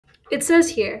It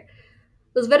says here,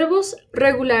 los verbos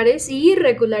regulares y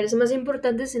irregulares más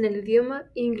importantes en el idioma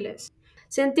inglés.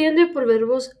 Se entiende por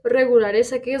verbos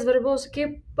regulares aquellos verbos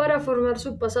que para formar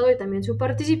su pasado y también su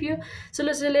participio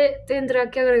solo se le tendrá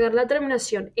que agregar la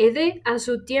terminación ed a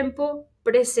su tiempo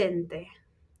presente.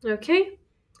 ¿Ok?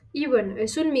 Y bueno,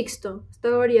 es un mixto, está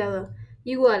variado.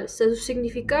 Igual, está su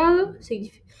significado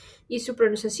y su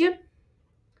pronunciación.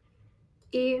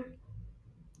 Y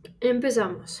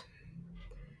empezamos.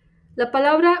 La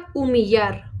palabra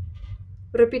humillar.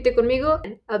 Repite conmigo.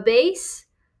 Abase,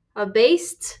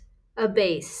 abased,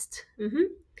 abased.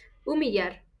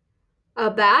 Humillar.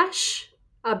 Abash,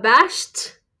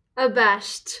 abashed,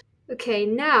 abashed. Okay,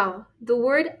 now the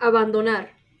word abandonar.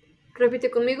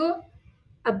 Repite conmigo.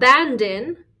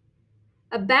 Abandon,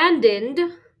 abandoned,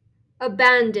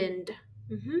 abandoned.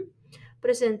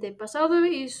 Presente, pasado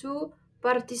y su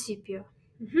participio.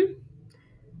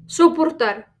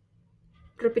 Soportar.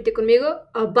 Repite conmigo.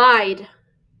 Abide,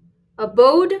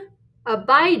 abode,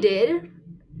 abided,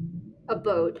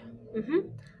 abode.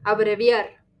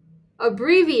 Abreviar.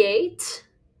 Abbreviate,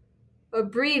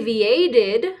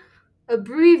 abbreviated,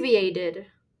 abbreviated.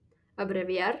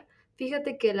 Abreviar.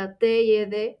 Fíjate que la T y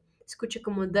D escucha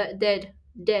como dead,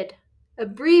 dead.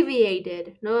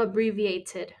 Abbreviated, no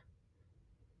abbreviated.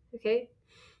 ¿Ok?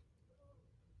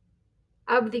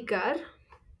 Abdicar.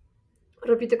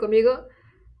 Repite conmigo.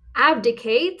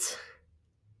 Abdicate,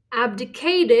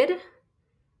 abdicated,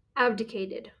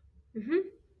 abdicated.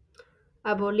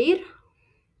 Abolir.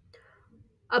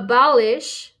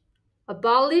 Abolish,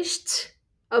 abolished,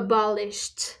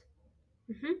 abolished.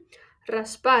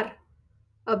 Raspar.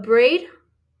 Abrade,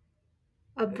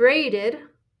 abraded,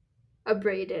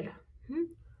 abraded.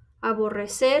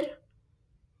 Aborrecer.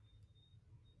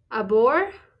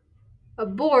 Abhor,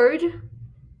 aboard,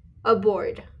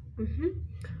 aboard.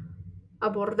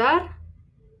 Abordar.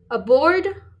 Aboard,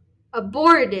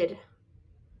 aborted,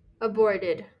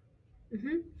 aborted.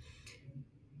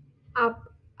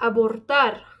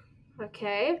 Abortar.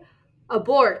 Okay.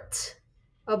 Abort,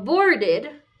 aborted,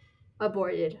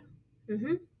 aborted.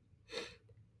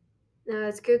 Now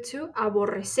let's go to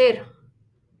aborrecer.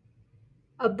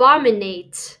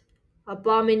 Abominate,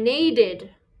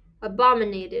 abominated,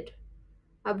 abominated.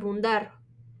 Abundar.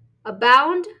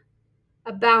 Abound,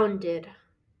 abounded.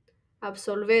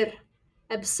 Absolver.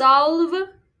 Absolve,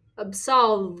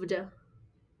 absolved.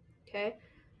 Okay.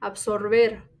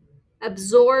 Absorber.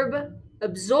 Absorb,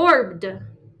 absorbed.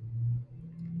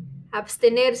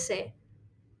 Abstenerse.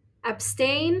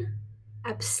 Abstain,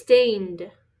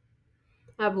 abstained.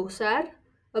 Abusar.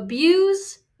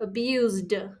 Abuse,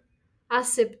 abused.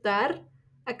 Aceptar.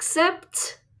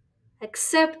 Accept,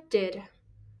 accepted.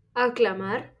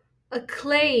 Aclamar.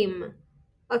 Acclaim,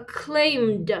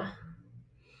 acclaimed.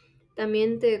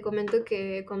 También te comento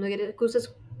que cuando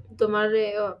gustas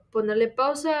tomarle o ponerle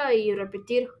pausa y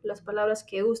repetir las palabras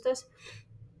que gustas,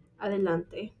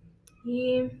 adelante.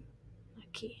 Y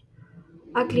aquí.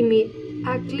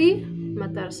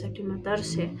 Aclimatarse,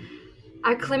 aclimatarse.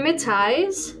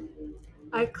 Acclimatize,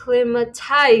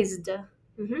 acclimatized.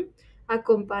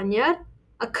 Acompañar,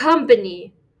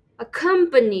 accompany,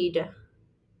 accompanied.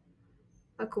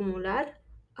 Acumular,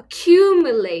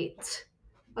 accumulate,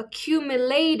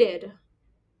 accumulated.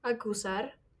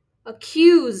 Acusar,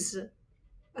 accuse,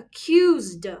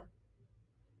 accused.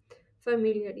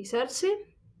 Familiarizarse,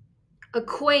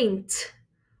 acquaint,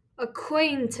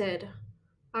 acquainted.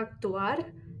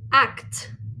 Actuar,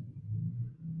 act,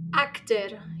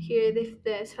 acted. Here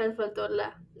this faltó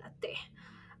la T.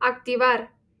 Activar,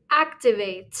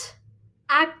 activate,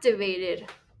 activated.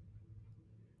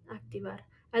 Activar.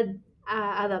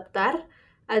 Adaptar,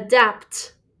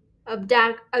 adapt,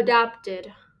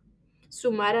 adapted.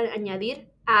 Sumar, añadir,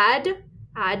 add,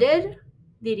 added.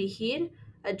 Dirigir,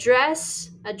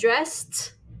 address,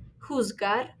 addressed.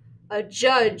 Juzgar,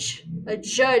 adjudge,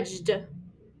 adjudged.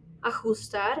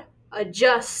 Ajustar,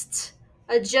 adjust,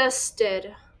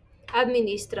 adjusted.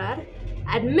 Administrar,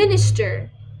 administer,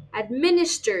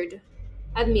 administered.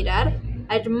 Admirar,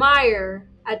 admire,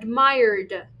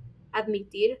 admired.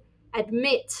 Admitir,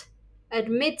 admit,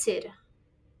 admitted.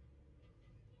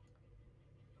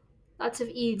 Lots of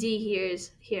ed here.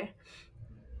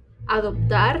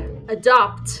 Adoptar,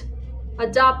 adopt,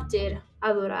 adopted.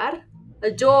 Adorar,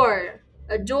 adore,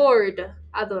 adored.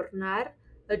 Adornar,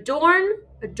 adorn,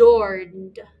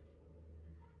 adorned.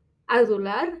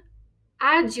 Adular,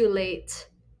 adulate,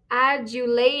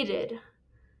 adulated.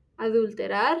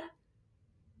 Adulterar,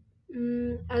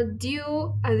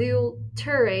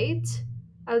 adulterate,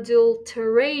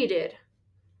 adulterated.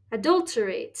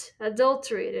 Adulterate,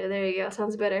 adulterated. There you go,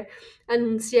 sounds better.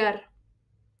 Anunciar,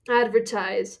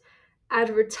 advertise,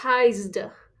 advertised,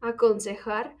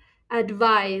 aconsejar,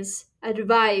 advise,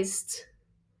 advised,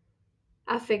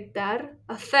 afectar,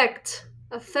 affect,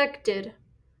 affected,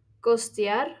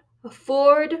 costear,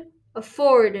 afford,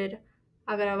 afforded,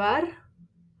 agravar,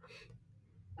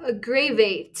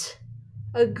 aggravate,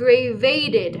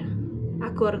 aggravated,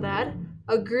 acordar,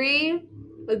 agree,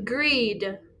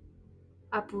 agreed,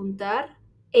 apuntar,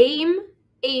 aim,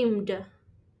 aimed,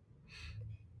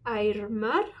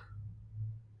 alarmar,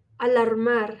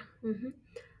 alarmar,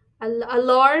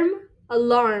 alarm,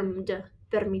 alarmed,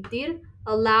 permitir,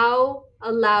 allow,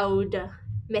 allowed,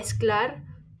 mezclar,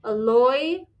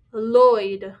 alloy,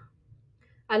 alloyed,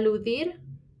 aludir,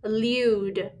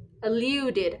 allude,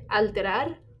 alluded,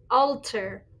 alterar,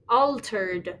 alter,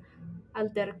 altered,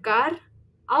 altercar,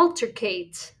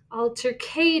 altercate,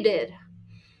 altercated,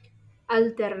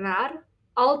 alternar,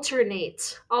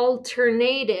 alternate,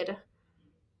 alternated,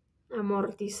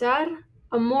 amortizar,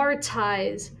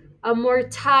 amortize,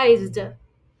 amortized,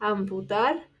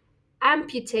 amputar,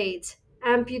 amputate,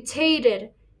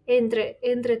 amputated,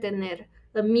 entretener,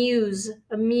 amuse,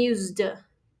 amused,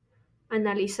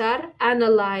 analizar,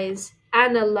 analyze,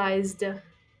 analyzed.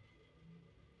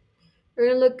 We're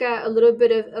gonna look at a little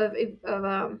bit of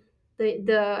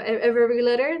every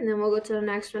letter, and then we'll go to the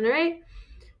next one. All right,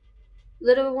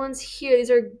 little ones here.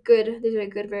 These are good. These are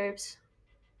good verbs.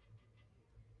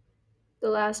 The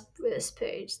last this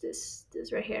page. This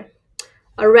right here.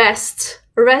 Arrest,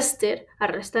 arrested,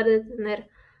 arrestar, detener.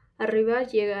 Arriba,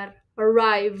 llegar.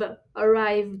 Arrive,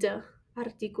 arrived.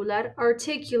 Articular,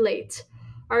 articulate,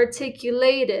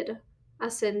 articulated.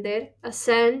 Ascender,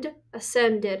 ascend,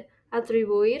 ascended.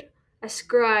 Atribuir,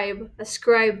 ascribe,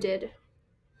 ascribed.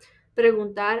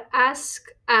 Preguntar,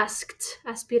 ask, asked.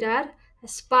 Aspirar,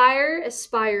 aspire,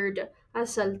 aspired.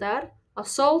 Asaltar,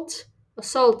 assault,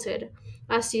 assaulted.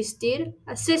 Asistir,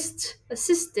 assist,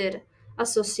 assisted.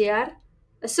 Asociar,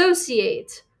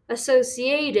 associate,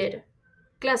 associated.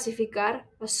 Clasificar,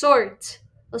 assort,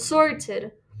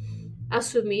 assorted.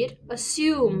 Asumir,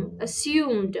 assume,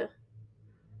 assumed.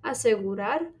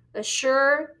 Asegurar,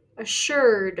 assure,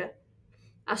 assured.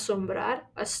 Asombrar,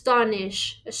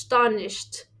 astonish,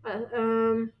 astonished.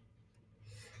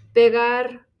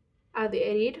 Pegar,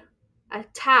 adherir.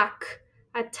 Attack,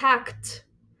 attacked.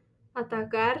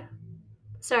 Atacar,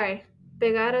 sorry,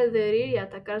 pegar, adherir y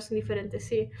atacar son diferentes,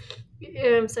 sí.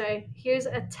 I'm sorry. Here's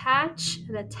attach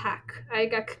and attack. I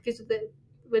got confused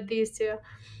with these two.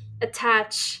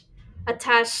 Attach,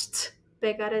 attached,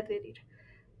 pegar, adherir.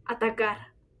 Atacar,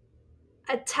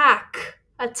 attack,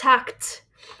 attacked.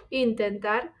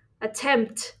 Intentar,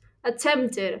 attempt,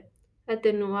 attempted.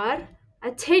 Atenuar,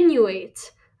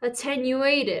 attenuate,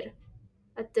 attenuated.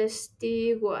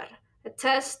 Atestiguar,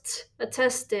 attest,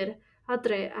 attested.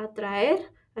 Atraer,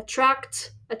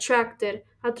 attract, attracted.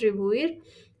 Atribuir,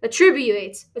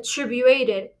 attribuate,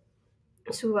 attributed.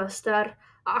 Subastar,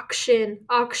 auction,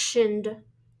 auctioned.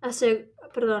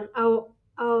 Perdón,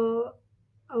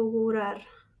 augurar,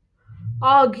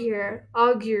 augur,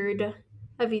 augured.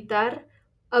 Evitar,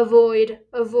 avoid,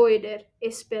 avoided.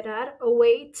 Esperar,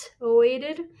 await,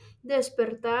 awaited.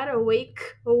 Despertar,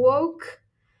 awake, awoke.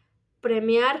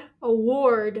 Premiar,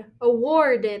 award,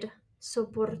 awarded.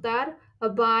 Soportar,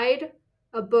 abide,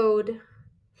 abode.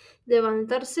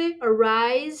 Levantarse,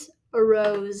 arise,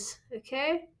 arose.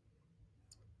 Okay?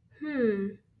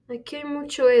 Aquí hay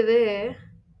mucho ed.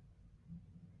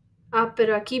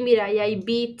 Pero aquí mira, ya hay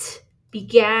beat,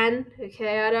 began.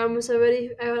 Okay, ahora vamos a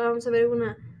ver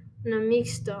una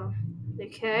mixto.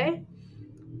 Okay?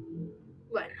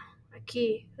 Bueno,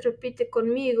 aquí repite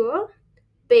conmigo.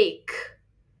 Bake,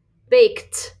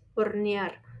 baked,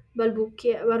 hornear.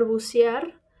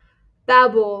 Balbucear.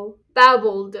 Babble,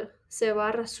 babbled.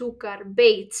 Cebar, azúcar.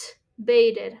 Bait,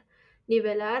 baited.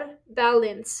 Nivelar,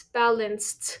 balance,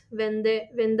 balanced.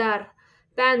 Vendar.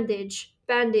 Bandage,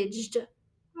 bandaged.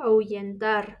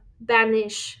 Ahuyentar,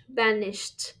 banish,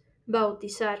 banished.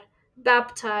 Bautizar,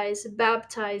 baptize,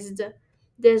 baptized.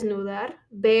 Desnudar,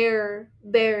 bare,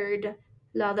 bared.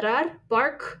 Ladrar,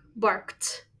 bark,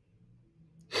 barked.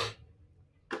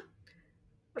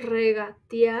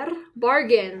 Regatear,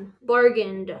 bargain,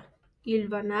 bargained.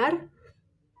 Hilvanar,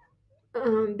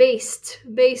 baste,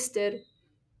 basted.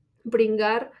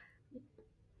 Bringar.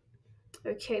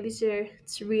 Okay,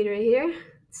 let's read right here.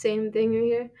 Same thing right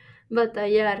here.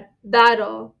 Batallar,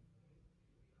 battle,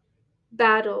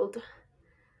 battled.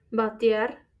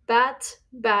 Batear, bat,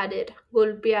 batted.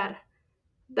 Golpear,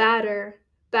 batter,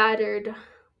 battered.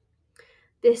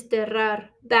 Desterrar,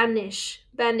 banish,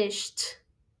 banished.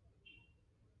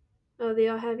 Oh, they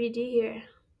all have ed here.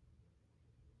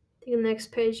 I think the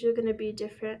next page is going to be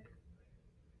different.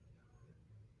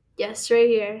 Yes, right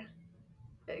here.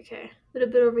 Okay, a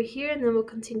little bit over here, and then we'll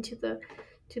continue to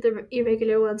the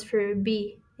irregular ones for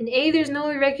B. In A, there's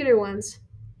no irregular ones.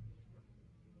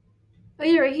 Oh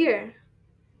yeah, right here.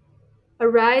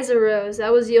 Arise, arose.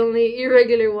 That was the only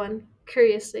irregular one,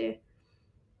 curiously.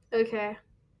 Okay.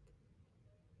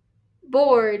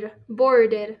 Board,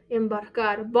 boarded,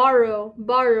 embarcar. Borrow,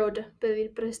 borrowed, pedir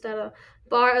prestado.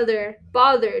 Bother,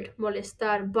 bothered,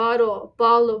 molestar. Bottle,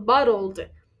 bottled,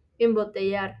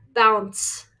 embotellar.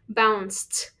 Bounce,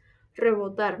 bounced,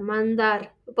 rebotar. Mandar,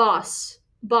 boss,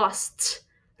 bossed,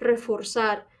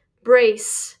 reforzar.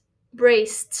 Brace,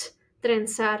 braced,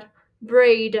 trenzar.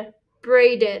 Braid,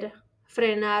 braided,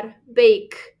 frenar.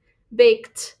 Bake,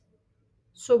 baked,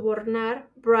 sobornar.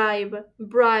 Bribe,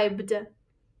 bribed,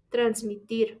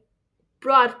 transmitir,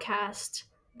 broadcast,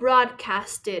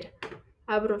 broadcasted,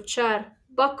 abrochar,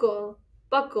 buckle,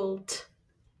 buckled,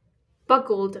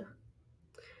 buckled,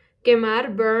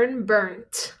 quemar, burn,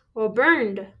 burnt, or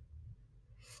burned,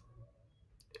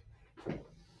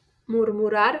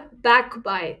 murmurar,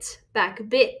 backbite,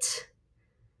 backbit,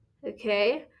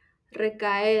 okay,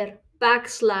 recaer,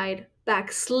 backslide,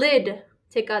 backslid,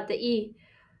 take out the E,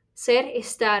 ser,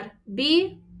 estar,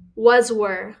 be, was,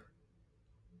 were,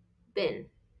 been.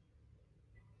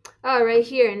 Oh, right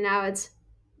here, now it's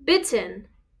bitten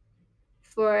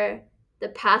for the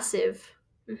passive.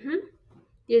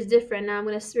 It's different. Now I'm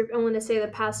gonna say the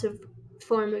passive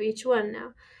form of each one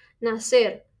now.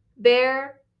 Nacer,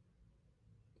 bear,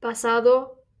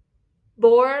 pasado,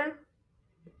 bore,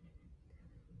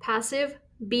 passive,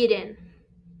 beaten,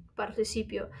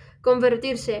 participio.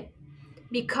 Convertirse,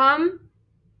 become,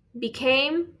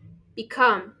 became,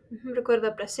 become.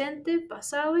 Recuerda presente,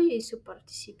 pasado y su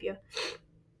participio.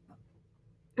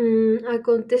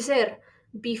 Acontecer,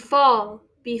 befall,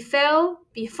 befell,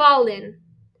 befallen.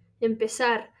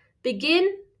 Empezar,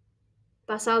 begin,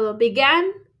 pasado,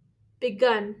 began,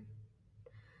 begun.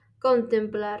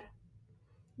 Contemplar,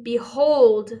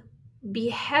 behold,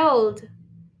 beheld,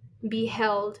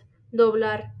 beheld.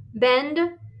 Doblar,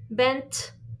 bend,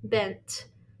 bent, bent.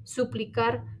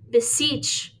 Suplicar,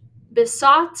 beseech,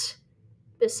 besought,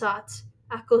 besought.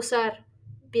 Acosar,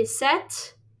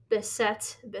 beset,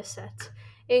 beset, beset.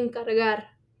 Encargar,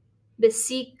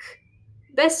 beseek,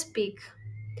 bespeak,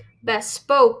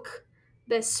 bespoke,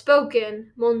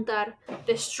 bespoken. Montar,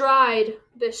 bestride,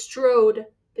 bestrode,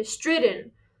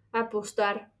 bestridden.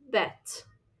 Apostar, bet.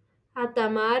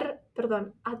 Atar,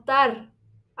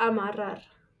 amarrar.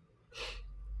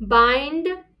 Bind,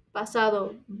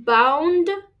 pasado, bound,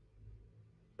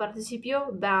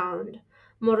 participio, bound.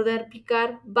 Morder,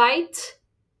 picar, bite,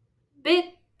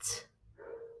 bit,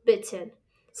 bitten.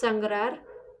 Sangrar,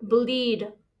 bleed,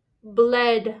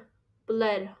 bled,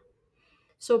 bled.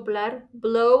 Soplar,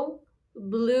 blow,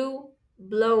 blew,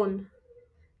 blown.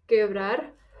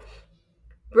 Quebrar,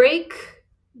 break,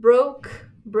 broke,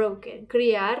 broken.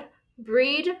 Criar,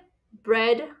 breed,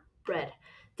 bred, bred.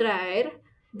 Traer,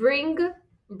 bring,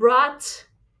 brought,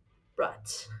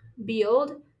 brought.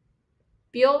 Build,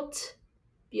 built,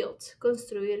 built.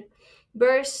 Construir.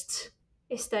 Burst,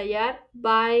 estallar.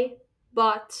 Buy,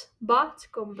 bought, bought,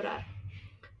 comprar.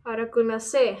 Ahora con la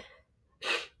C.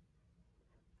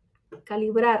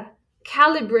 Calibrar,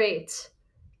 calibrate,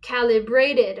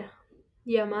 calibrated.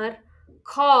 Llamar,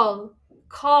 call,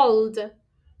 called.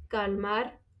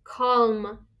 Calmar,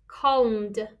 calm,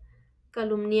 calmed.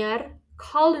 Calumniar,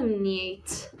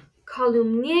 calumniate,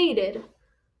 calumniated.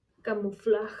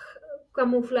 Camuflar,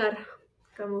 camuflar.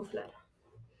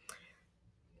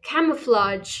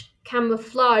 Camouflage,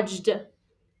 camouflaged.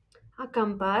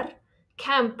 Acampar,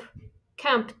 camp,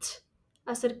 camped.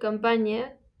 Hacer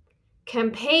campaña,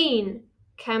 campaign,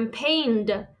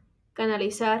 campaigned.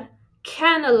 Canalizar,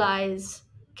 canalize,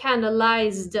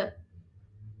 canalized.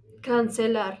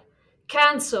 Cancelar,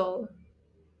 cancel,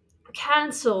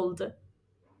 cancelled.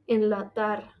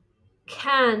 Enlatar,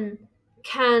 can,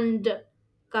 canned.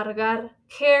 Cargar,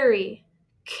 carry,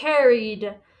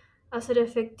 carried. Hacer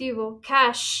efectivo,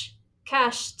 cash,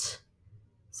 cashed.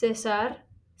 Cesar,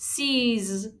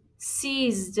 seize,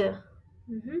 seized.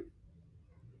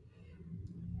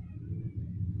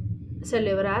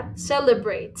 Celebrar,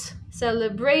 celebrate,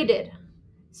 celebrated.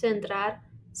 Centrar,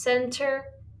 center,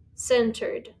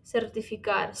 centered.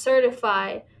 Certificar,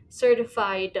 certify,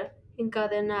 certified.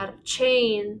 Encadenar,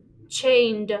 chain,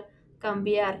 chained.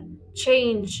 Cambiar,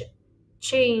 change,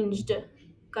 changed.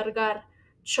 Cargar,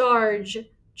 charge,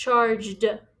 charged.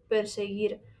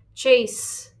 Perseguir,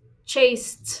 chase,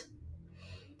 chased.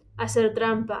 Hacer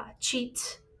trampa,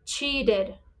 cheat,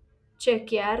 cheated.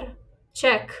 Chequear,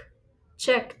 check,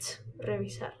 checked.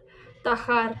 Revisar.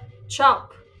 Tajar,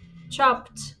 chop,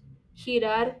 chopped.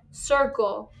 girar,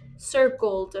 circle,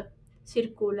 circled,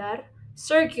 circular,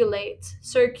 circulate,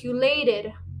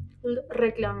 circulated,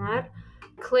 reclamar,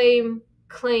 claim,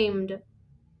 claimed,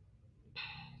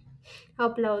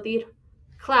 aplaudir,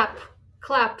 clap,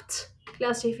 clapped,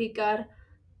 clasificar,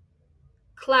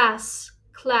 class,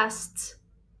 classed,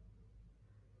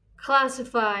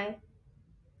 classify,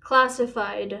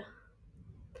 classified,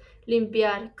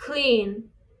 limpiar, clean,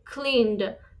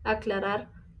 cleaned, aclarar,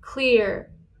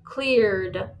 clear,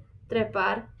 cleared,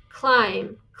 trepar,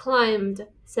 climb, climbed,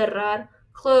 cerrar,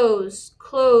 close,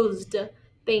 closed,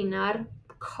 peinar,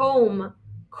 comb,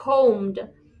 combed,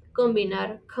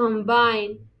 combinar,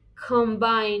 combine,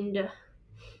 combined,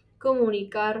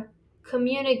 comunicar,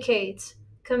 communicate,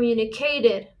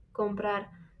 communicated, comprar,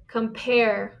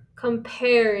 compare,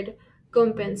 compared,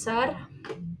 compensar,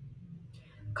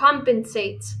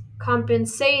 compensate,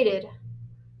 compensated,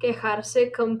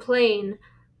 quejarse, complain,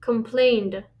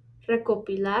 complained,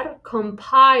 recopilar,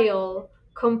 compile,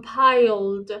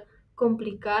 compiled,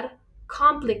 complicar,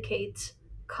 complicate,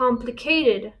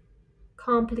 complicated,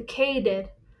 complicated,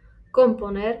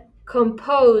 componer,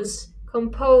 compose,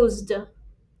 composed,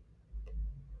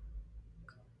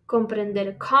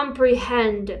 comprender,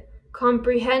 comprehend,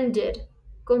 comprehended,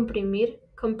 comprimir,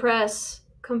 compress,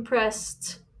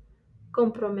 compressed,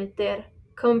 comprometer,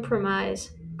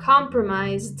 compromise,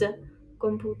 compromised,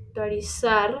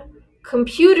 computarizar,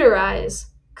 computerize,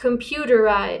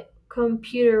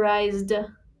 computerized.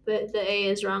 The A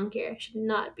is wrong here. Should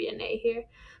not be an A here.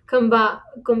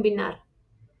 Combinar.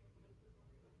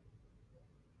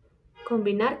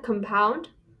 Combinar, compound.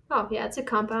 Oh, yeah, it's a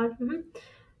compound.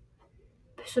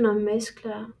 Es una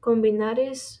mezcla. Combinar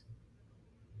is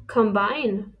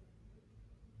combine.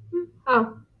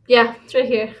 Oh, yeah, it's right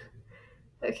here.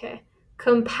 Okay.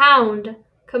 Compound,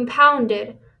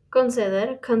 compounded,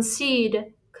 conceder,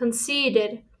 concede,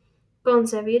 conceded,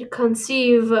 concebir,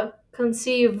 conceive,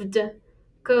 conceived,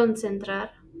 concentrar,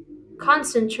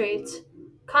 concentrate,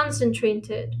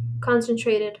 concentrated,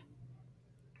 concentrated,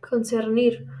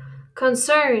 concernir,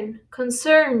 concern,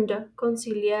 concerned,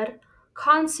 conciliar,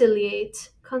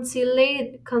 conciliate,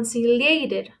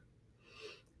 conciliated,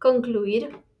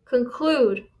 concluir,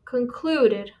 conclude,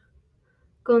 concluded,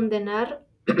 condenar,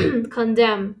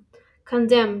 condemn,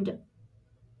 condemned,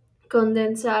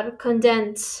 condensar,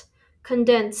 condense,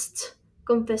 condensed,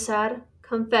 confesar,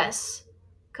 confess,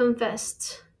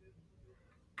 confessed.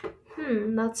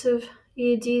 Lots of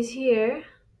EDs here.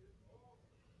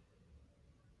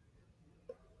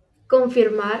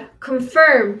 Confirmar,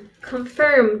 confirm,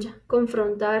 confirmed,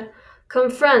 confrontar,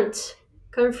 confront,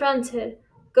 confronted,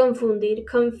 confundir,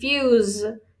 confuse,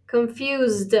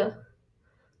 confused,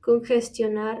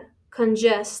 congestionar,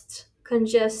 congest,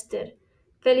 congested,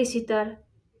 felicitar,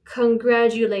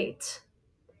 congratulate,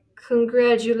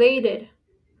 congratulated,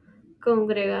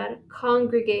 congregar,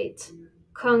 congregate,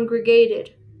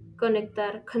 congregated,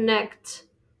 conectar, connect,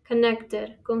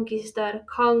 connected, conquistar,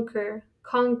 conquer,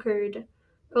 conquered,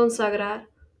 consagrar,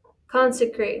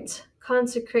 consecrate,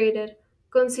 consecrated,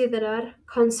 considerar,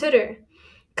 consider,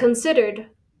 considered,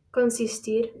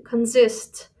 consistir,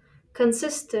 consist,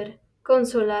 consisted,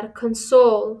 consolar,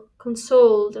 console,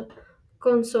 consoled,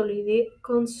 consolidar,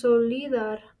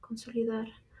 consolidar,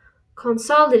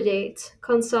 consolidate,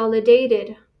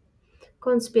 consolidated,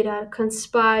 conspirar,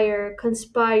 conspire,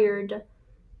 conspired,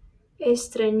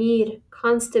 estreñir,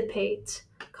 constipate,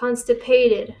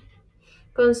 constipated,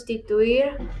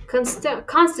 constituir,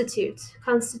 constitute,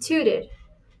 constituted,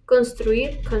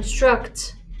 construir,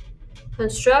 construct,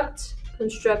 construct,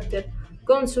 constructed,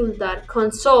 consultar,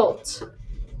 consult,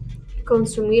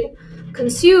 consumir,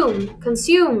 consume,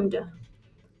 consumed,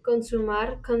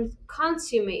 consumar,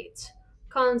 consummate,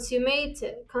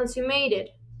 consummated, consummated,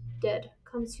 dead,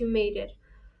 consummated,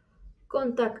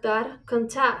 contactar,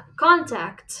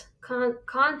 contact,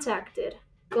 contacted,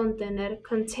 contener,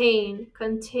 contain,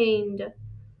 contained,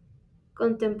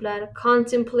 contemplar,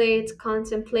 contemplate,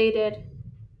 contemplated.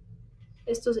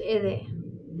 Esto es ed.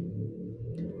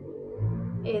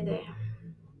 Ed.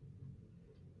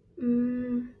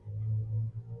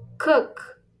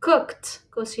 Cook, cooked,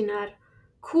 cocinar.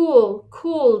 Cool,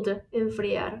 cooled,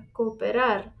 enfriar.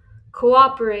 Cooperar,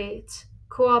 cooperate,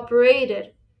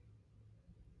 cooperated.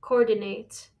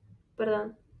 Coordinate,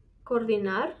 perdón,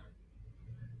 coordinar.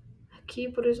 Aquí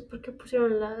por eso, porque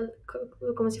pusieron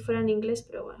como si fuera en inglés,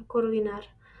 pero bueno, coordinar.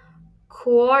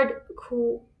 Coordinate,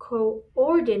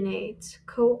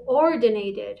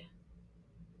 coordinated.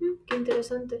 Qué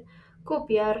interesante.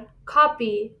 Copiar,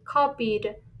 copy,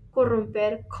 copied,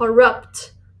 corromper,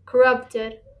 corrupt,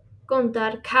 corrupted,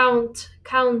 contar, count,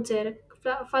 counter,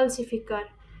 falsificar,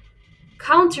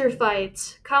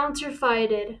 Counterfeit,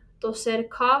 counterfeited. Toser,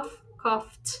 cough,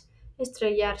 coughed.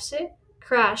 Estrellarse,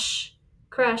 crash,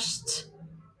 crashed.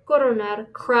 Coronar,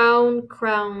 crown,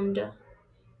 crowned.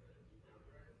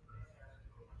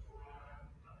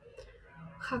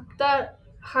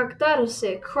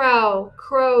 Jactarse, crow,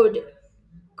 crowed.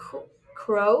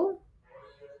 Crow?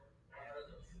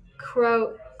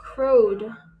 Crowed.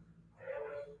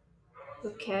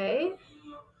 Okay.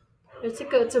 It's a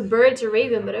bird, it's a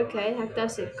raven, but okay.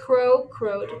 Jactarse, crow,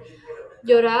 crowed.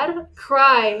 Llorar,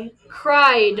 cry,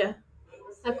 cried.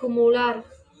 Acumular,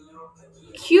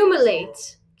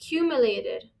 cumulate,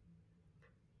 cumulated.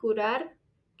 Curar,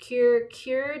 cure,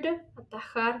 cured.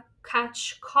 Atajar,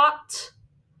 catch, caught.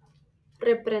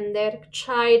 Reprender,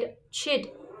 chide,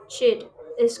 chid.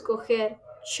 Escoger,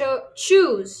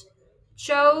 choose,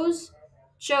 chose,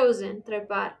 chosen.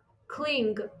 Trepar,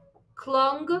 cling,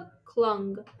 clung.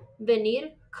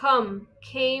 Venir, come,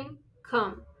 came,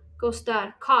 come.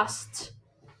 Costar, costed.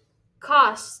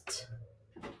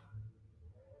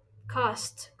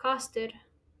 Costed.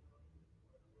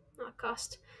 Not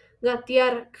cost.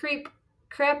 Gatear,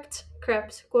 crept.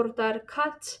 Cortar,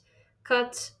 cut.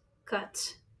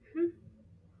 Mhm.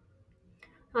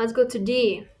 Let's go to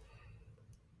D.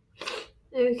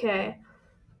 Okay.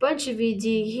 Bunch of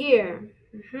ED here.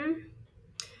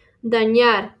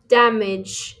 Dañar,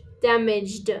 damaged.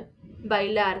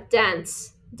 Bailar,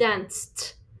 danced.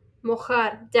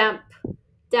 Mojar,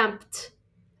 damped.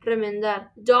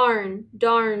 Remendar,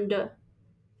 darned.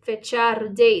 Fechar,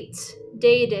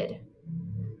 dated.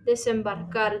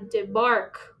 Desembarcar,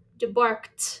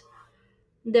 debarked.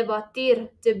 Debatir,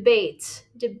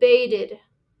 debated.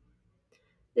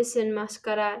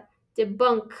 Desenmascarar,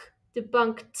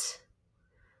 debunked.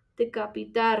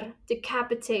 Decapitar,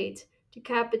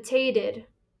 decapitated.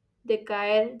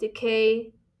 Decaer,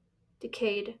 decayed.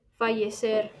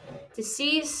 Fallecer,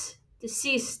 deceased.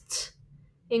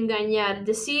 Engañar,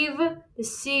 deceived.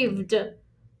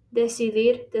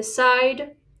 Decidir,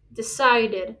 decided.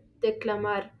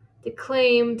 Declamar,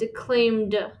 declaimed.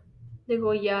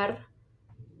 Degollar,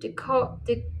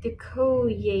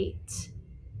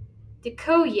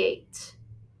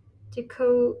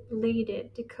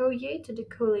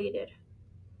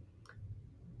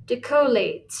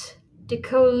 decollate.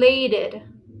 Decollated.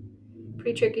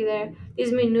 Pretty tricky there.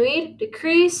 Disminuir,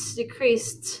 decreased.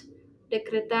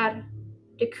 Decretar,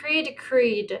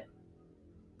 decreed.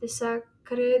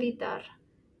 Desacreditar,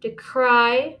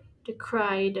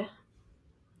 decried.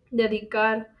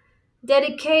 Dedicar,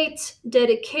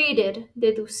 dedicated.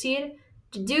 Deducir,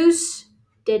 deduced.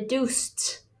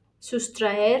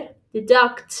 Sustraer,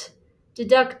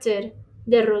 deducted.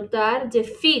 Derrotar,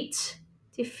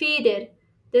 defeated.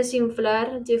 Desinflar,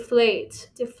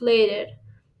 deflated.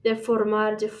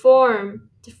 Deformar, deformed.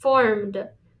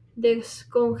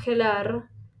 Descongelar,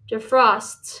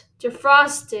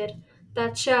 defrosted.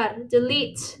 Tachar,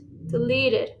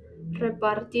 deleted.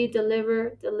 Repartir,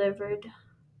 delivered.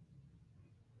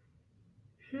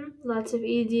 Lots of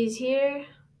EDs here.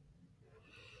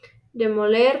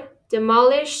 Demoler,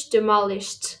 demolished.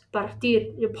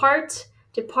 Partir,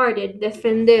 departed.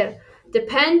 Defender,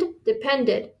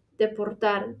 depended.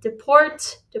 Deportar,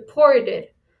 deported.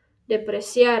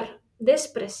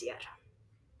 Despreciar.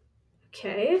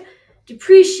 Okay.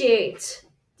 Depreciated.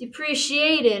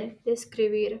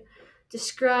 Describir.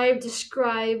 Described.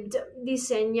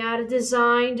 Diseñar,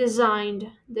 designed.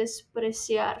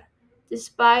 Despreciar.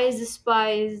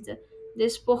 Despised.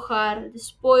 Despojar,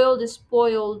 despoiled.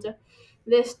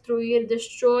 Destruir,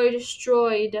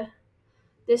 destroyed.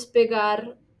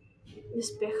 Despegar.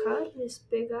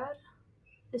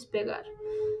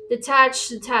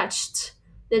 Detached.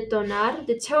 Detonar,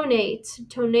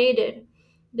 detonated.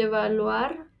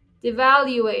 Devaluar,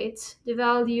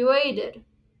 devaluated.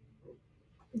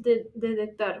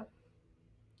 Detectar.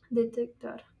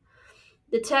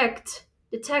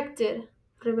 Detected.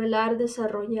 Revelar,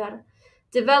 desarrollar.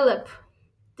 Developed.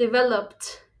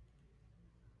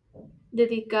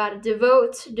 Dedicar,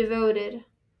 devoted.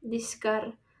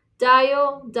 Discar,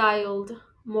 dialed.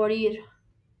 Morir,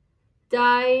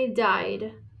 died.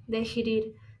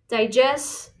 Digerir,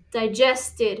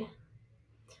 digested.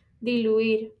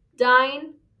 Diluir,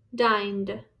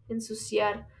 dined.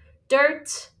 Ensuciar,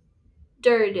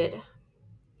 dirted.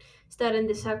 Estar en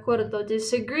desacuerdo,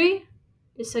 disagreed.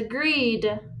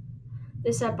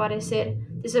 Desaparecer,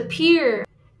 disappear.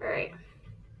 Alright.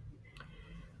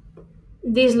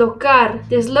 Dislocar,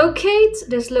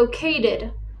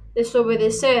 dislocated.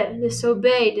 Desobedecer,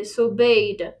 disobeyed.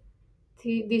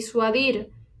 Disuadir,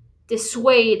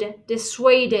 dissuaded.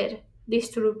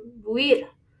 Distribuir,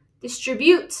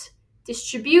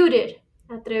 distributed.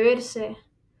 atreverse,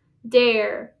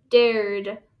 dare,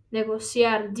 dared,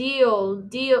 negociar, deal,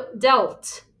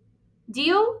 dealt,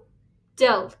 deal,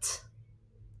 dealt.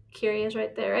 Curious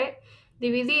right there, right?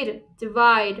 Dividir,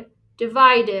 divide,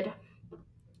 divided,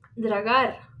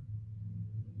 dragar,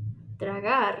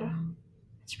 dragar.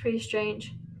 It's pretty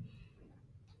strange.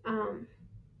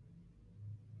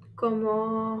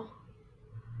 Como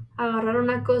agarrar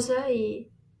una cosa y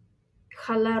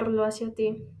jalarlo hacia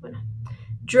ti. Bueno,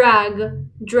 drag,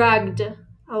 dragged,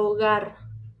 ahogar.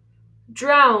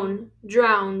 Drown,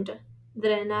 drowned,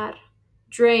 drenar.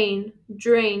 Drain,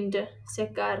 drained,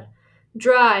 secar.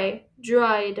 Dry,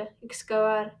 dried,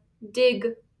 excavar.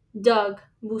 Dig, dug,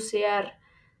 bucear.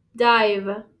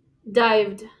 Dive,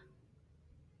 dived.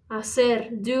 Hacer,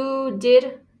 do,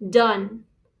 did, done.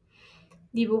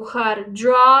 Dibujar,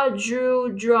 draw,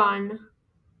 drew, drawn.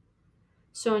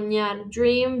 Soñar,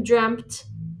 dream, dreamt,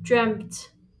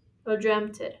 dreamt or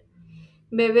dreamt it.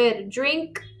 Beber,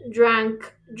 drink,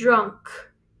 drank, drunk.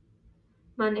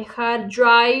 Manejar,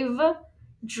 drive,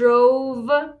 drove,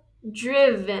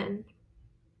 driven.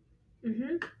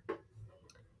 Let's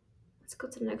go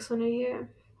to the next one right here.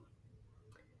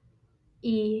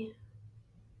 E.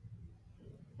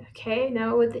 Okay,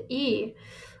 now with the E.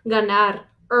 Ganar,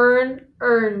 earn,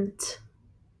 earned,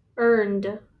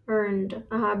 earned, earned.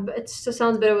 But it just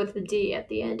sounds better with the D at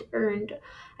the end. Earned.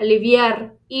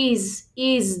 Aliviar, ease,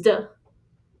 eased.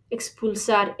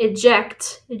 Expulsar,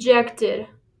 eject, ejected.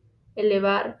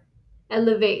 Elevar,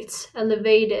 elevate,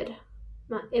 elevated.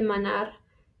 Emanar,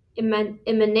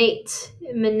 emanate,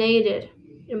 emanated.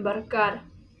 Embarcar,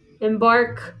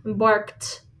 embark,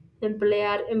 embarked.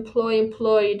 Emplear, employ,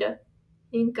 employed.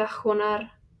 Encajonar,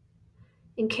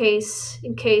 encase,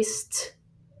 encased.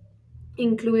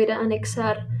 Incluir,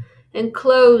 anexar.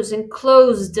 Enclose,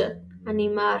 enclosed.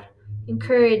 Animar,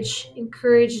 encourage,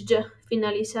 encouraged.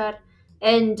 Finalizar,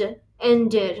 end,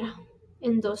 ended.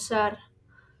 Endosar,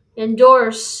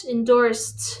 endorse,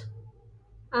 endorsed.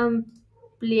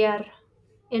 Ampliar,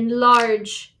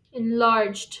 enlarge,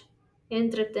 enlarged.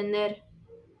 Entretener,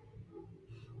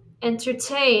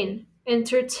 entertain,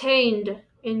 entertained.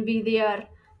 Envidiar,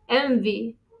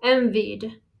 envy,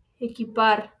 envied.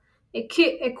 Equipar,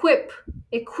 equip,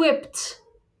 equipped.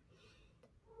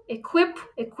 Equip,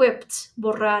 equipped.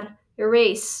 Borrar,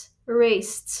 erase,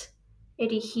 erased.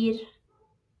 Erigir,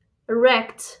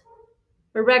 erect,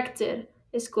 erected.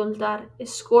 Escoltar,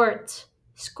 escort,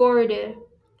 escorted.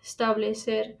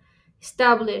 Establecer,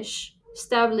 establish,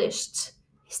 established.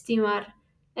 Estimar,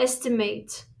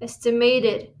 estimate,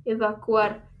 estimated.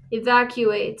 Evacuar,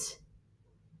 evacuate,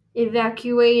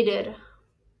 evacuated.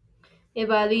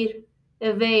 Evadir,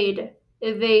 evade,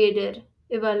 evaded.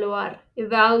 Evaluar,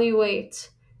 evaluate,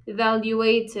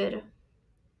 evaluated.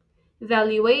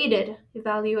 Evaluated,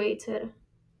 evaluated.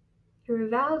 You're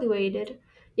evaluated.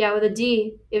 Yeah, with a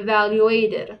D,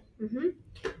 evaluated.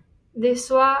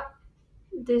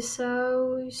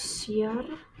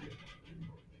 Desahuciar.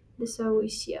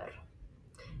 Desahuciar.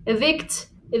 Evict,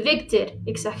 evicted,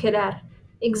 exagerar.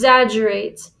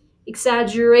 Exaggerate,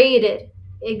 exaggerated,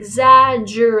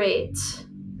 exaggerate.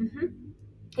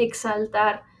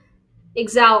 Exaltar,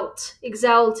 exalt,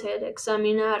 exalted,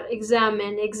 examinar,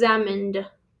 examine, examined.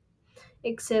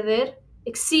 Exceder,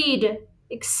 exceed,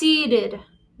 exceeded,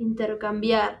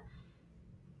 intercambiar.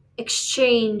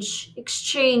 Exchange,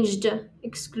 exchanged,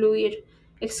 excluir,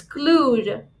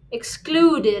 exclude,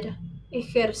 excluded,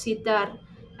 ejercitar,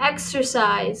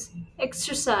 exercise,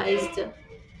 exercised,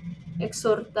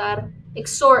 exhortar,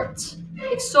 exhort,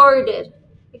 exhorted,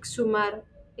 exhumar,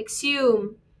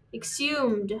 exhume,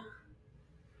 exhumed,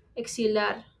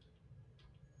 exilar,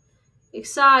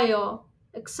 exile,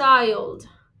 exiled,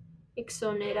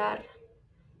 exonerar,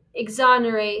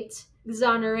 exonerate,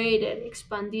 exonerated,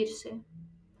 expandirse,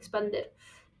 expander,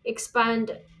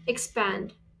 expand,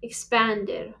 expand,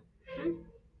 expander.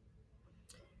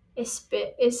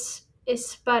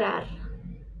 Esparar.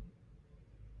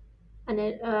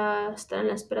 Estar en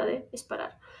la espera de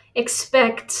esperar.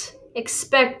 Expect,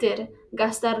 expected,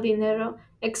 gastar dinero.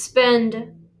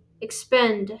 Expend,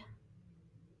 expend.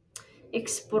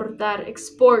 Exportar,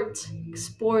 export,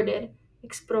 exported.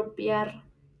 Expropiar,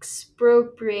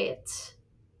 expropriate,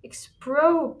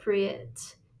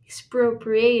 expropriate,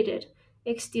 expropriated.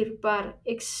 Extirpar,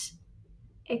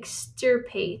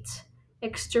 extirpate,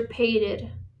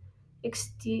 extirpated.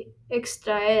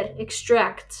 Extraer,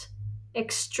 extract,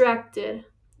 extracted.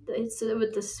 It's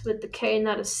with the K,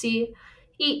 not a C.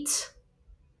 Eat,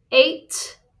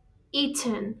 ate,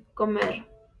 eaten, comer.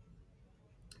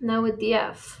 Now with the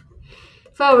F.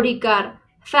 Fabricar,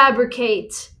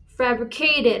 fabricate,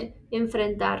 fabricated,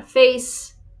 enfrentar,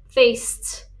 face,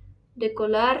 faced,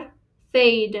 decolar,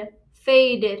 fade,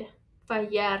 faded,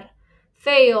 fallar,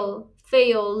 fail,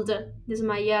 failed,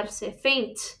 desmayarse,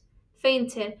 faint,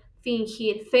 fainted,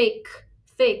 fingir, fake,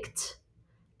 faked,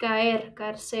 caer,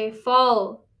 caerse,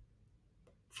 fall,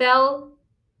 fell,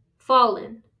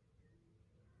 fallen,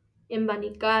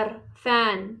 embanicar,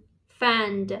 fan,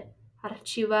 fanned,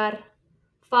 archivar,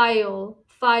 file,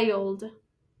 filed,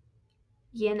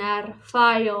 llenar,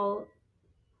 file,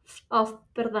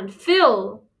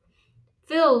 fill,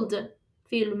 filled,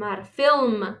 filmar,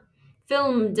 film,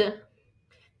 filmed,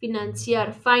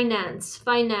 financiar, finance,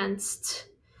 financed,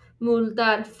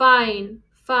 multar, fine,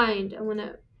 fined. I'm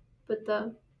gonna put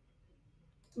the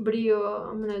brio,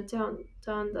 I'm gonna down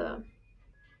the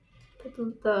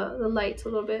lights a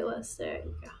little bit less. There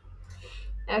you go.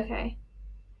 Okay.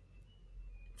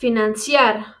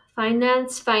 Financiar,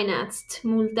 finance, financed,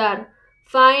 multar,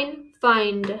 fine,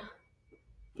 fined,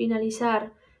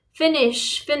 finalizar,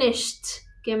 finish, finished,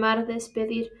 quemar,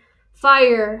 despedir,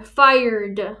 fire,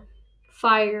 fired,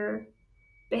 fire,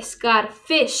 pescar,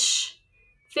 fish,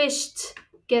 fished,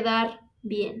 quedar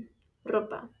bien,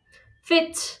 ropa,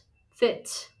 fit,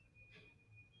 fit,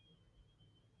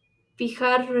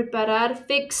 fijar, reparar,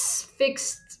 fix,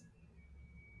 fixed,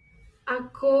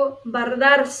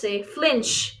 acobardarse,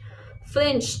 flinch,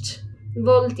 flinched,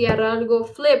 voltear algo,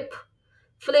 flip,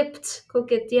 flipped,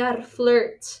 coquetear,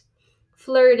 flirt,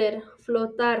 flirted,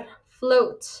 flotar,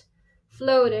 float,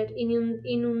 floated,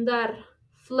 inundar,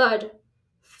 flood,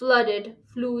 flooded,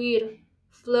 fluir,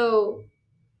 flow,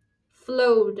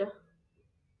 flowed,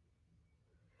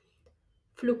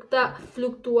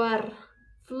 fluctuar,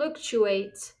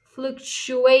 fluctuate,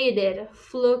 fluctuated,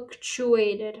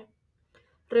 fluctuated,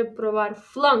 reprobar,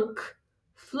 flunk,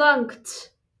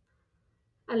 flunked,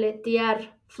 aletear,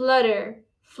 flutter,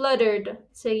 fluttered,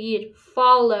 seguir,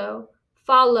 follow,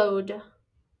 followed.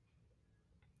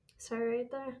 Sorry,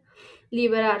 right there.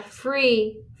 Liberar,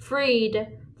 free, freed,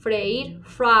 freír,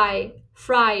 fry,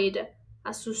 fried,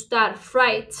 asustar,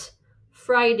 fright,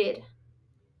 frighted.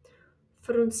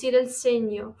 Fruncir el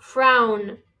ceño,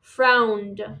 frown,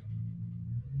 frowned.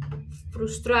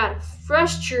 Frustrar,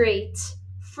 frustrate,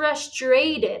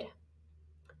 frustrated,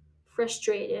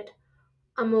 frustrated.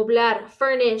 Amoblar,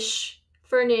 furnish,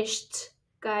 furnished.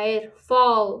 Caer,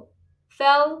 fall,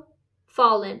 fell,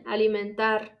 fallen.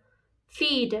 Alimentar,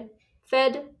 feed,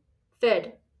 fed,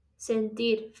 fed.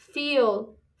 Sentir,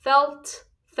 feel, felt,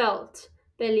 felt.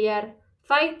 Pelear,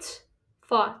 fight,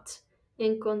 fought.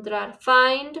 Encontrar,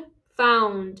 find,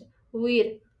 found.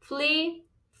 Huir, flee,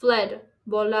 fled.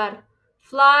 Volar,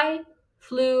 fly,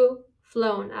 flew,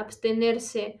 flown.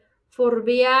 Abstenerse,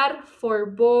 forbear,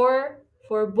 forbore,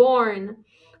 forborn.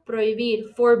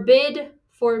 Prohibir, forbid,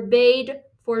 forbade,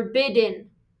 forbidden.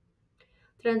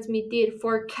 Transmitir,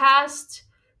 forecast,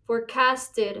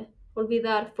 forecasted.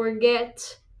 Olvidar,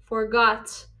 forget,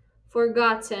 forgot,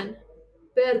 forgotten.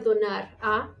 Perdonar,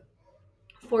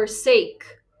 forsake,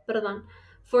 perdón.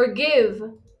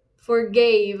 Forgive,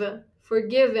 forgave,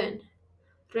 forgiven.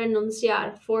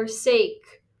 Renunciar,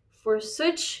 forsake,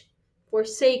 forsook,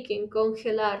 forsaken,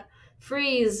 congelar.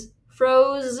 Freeze,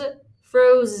 froze,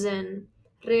 frozen.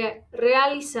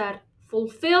 Realizar,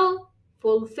 fulfill,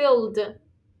 fulfilled.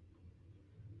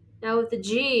 Now with the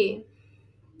G.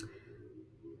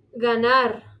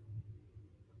 Ganar.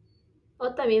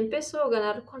 O también peso o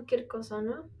ganar cualquier cosa,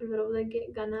 ¿no? El verbo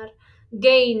de ganar.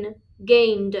 Gain,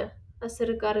 gained.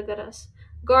 Hacer gárgaras.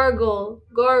 Gargle,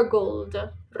 gargled.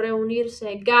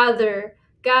 Reunirse. Gather,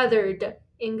 gathered.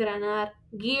 Engranar.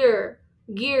 Gear,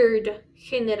 geared.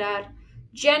 Generar.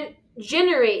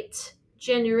 Generate,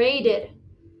 generated.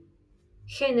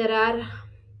 Generar.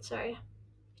 Sorry.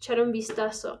 Echar un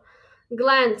vistazo.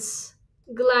 Glance,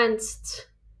 glanced.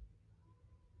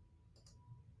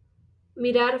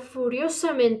 Mirar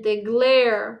furiosamente,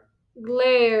 glare,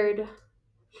 glared.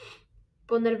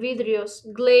 Poner vidrios,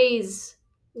 glaze,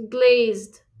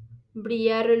 glazed.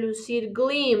 Brillar, relucir,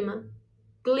 gleam,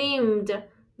 gleamed.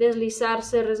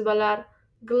 Deslizarse, resbalar,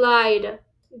 glide,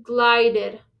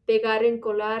 glided. Pegar,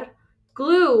 encolar,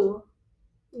 glue,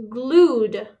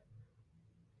 glued.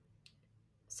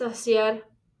 Saciar,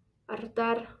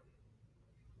 hartar.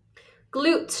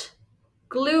 Glute,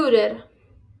 gluted.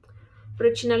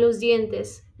 Rechinar los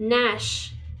dientes,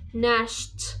 gnash,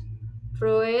 gnashed.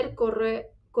 Roer,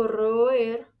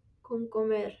 corroer, con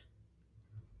comer.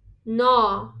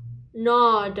 Gnaw,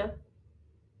 gnawed.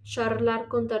 Charlar,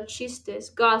 contar chistes,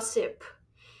 gossip,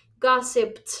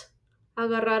 gossiped.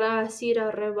 Agarrar, asir,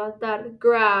 arrebatar,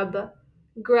 grab,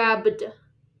 grabbed,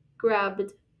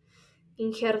 grabbed.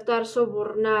 Injertar,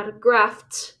 sobornar,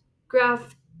 graft,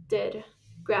 grafted,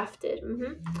 grafted.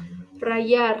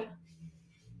 Rayar,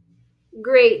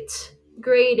 grate,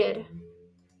 grated,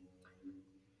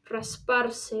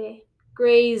 rasparse,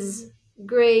 graze,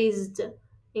 grazed,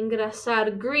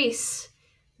 engrasar, grease,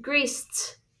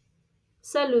 greased,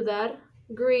 saludar,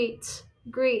 greet,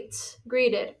 greet,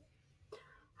 greeted,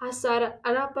 asar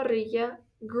a la parrilla,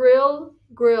 grill,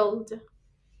 grilled.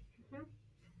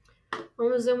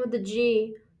 Vamos a with the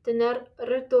G, tener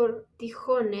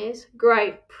retortijones,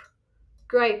 gripe,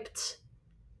 griped,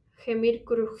 gemir,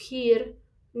 crujir,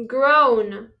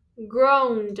 groan,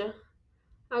 groaned,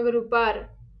 agrupar,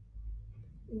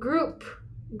 group,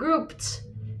 grouped,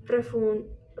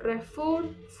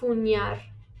 refunfuñar,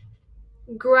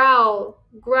 growl,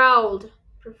 growled,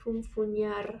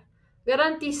 refunfuñar,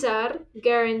 garantizar,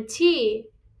 guarantee,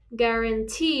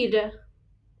 guaranteed,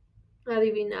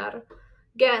 adivinar,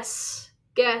 guess,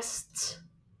 guessed,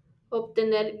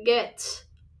 obtener, get,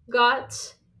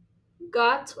 got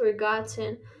or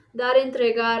gotten, dar,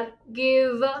 entregar,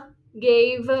 give,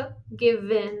 gave,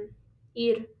 given,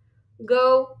 ir,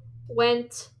 go,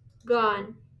 went,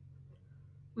 gone,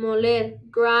 moler,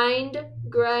 grind,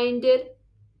 grinded,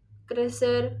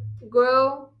 crecer,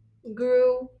 grow,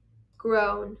 grew,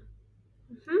 grown.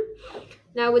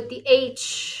 Now with the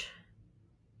H,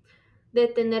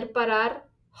 detener, parar,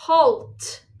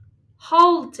 halt,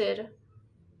 halted,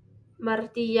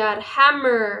 martillar,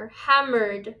 hammer,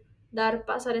 hammered, dar,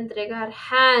 pasar, entregar,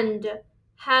 hand,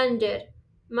 handed,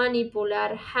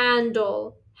 manipular,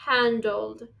 handle,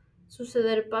 handled,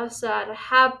 suceder, pasar,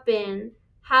 happen,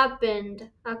 happened,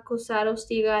 acusar,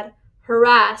 hostigar,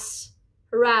 harass,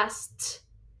 harassed,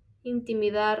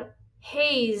 intimidar,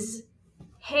 haze,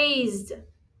 hazed,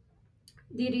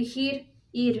 dirigir,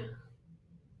 ir,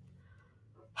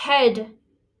 head,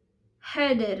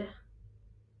 headed,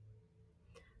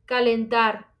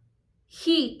 calentar,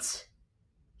 heat,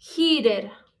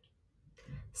 heated,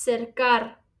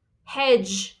 cercar,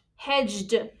 hedge,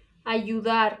 hedged,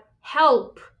 ayudar,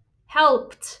 help,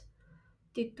 helped,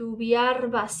 titubear,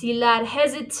 vacilar,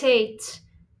 hesitate,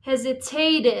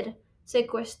 hesitated,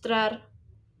 secuestrar,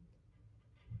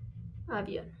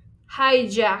 avión,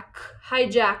 hijack,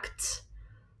 hijacked,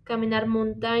 caminar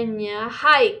montaña,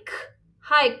 hike,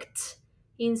 hiked,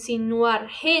 insinuar,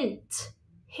 hint,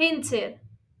 hinted,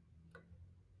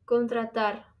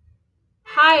 contratar,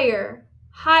 hire,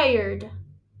 hired,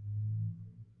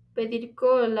 pedir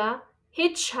cola,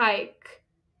 hitchhike,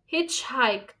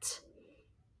 hitchhiked,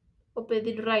 o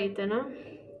pedir raite, ¿no?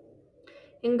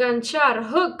 Enganchar,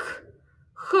 hook,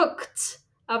 hooked,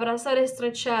 abrazar,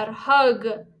 estrechar,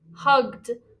 hug,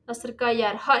 hugged, hacer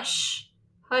callar, hush,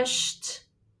 hushed,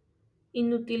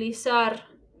 inutilizar,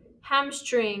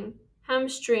 hamstring,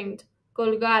 hamstringed,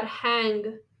 colgar,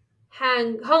 hang,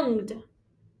 hunged,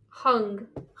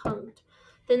 hunged,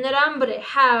 tener hambre,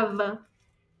 have.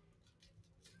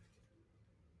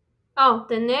 Oh,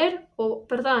 tener o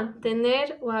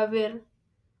haber.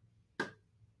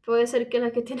 Puede ser que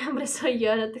la que tiene hambre soy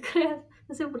yo, no te creas.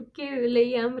 No sé por qué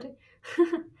leí hambre.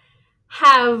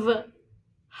 Have,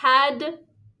 had,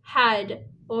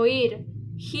 oír,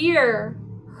 hear,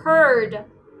 heard,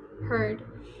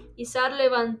 izar,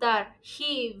 levantar,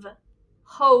 heave,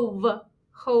 hove,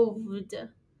 hoved,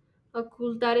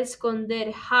 ocultar,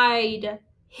 esconder, hide,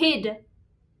 hidden,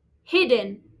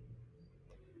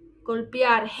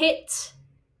 golpear, hit,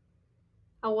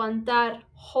 aguantar,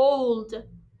 hold,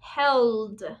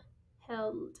 held.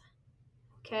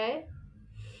 Okay?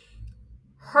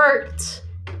 Hurt.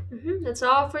 That's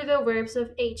all for the verbs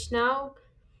of H. Now,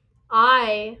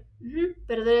 I.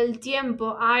 Perder el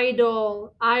tiempo,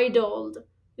 idle, idled,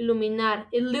 iluminar,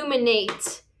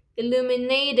 illuminate,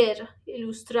 illuminated,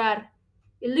 ilustrar,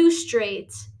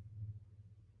 illustrate.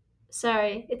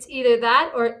 Sorry, it's either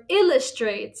that or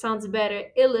illustrate sounds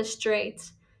better.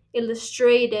 Illustrate,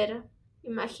 illustrated,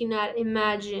 imaginar,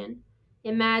 imagine,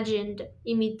 imagined,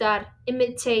 imitar,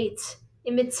 imitate,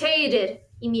 imitated,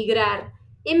 imigrar,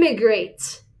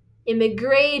 immigrate,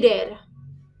 immigrated,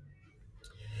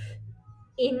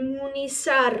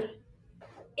 inmunizar,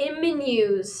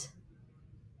 immunize,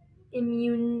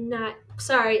 immunize,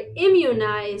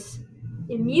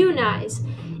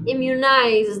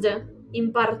 immunized,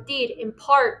 impartir,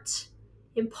 impart,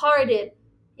 imparted,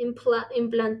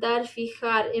 implantar,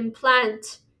 fijar,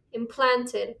 implant,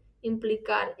 implanted,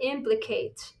 implicar,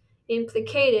 implicate,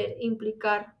 implicated,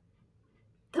 implicar,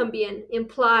 también,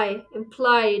 imply,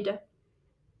 implied,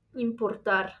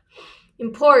 importar,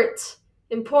 import,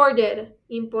 imported,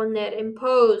 imponer,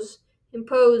 impose,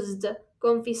 imposed,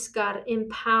 confiscar,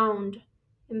 impound,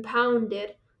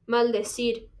 impounded,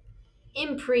 maldecir,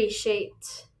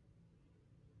 imprecate,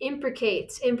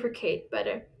 imprecate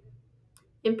better,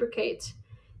 imprecate,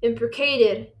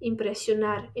 imprecated,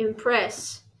 impresionar,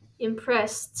 impress,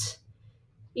 impressed,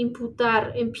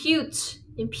 imputar, impute,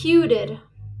 imputed,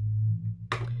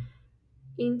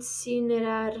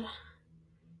 incinerar,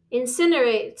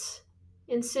 incinerate,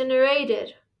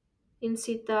 incinerated,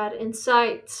 incitar,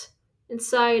 incite,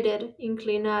 incited,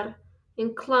 inclinar,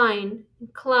 incline,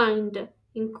 inclined,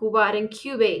 incubar,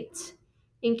 incubate,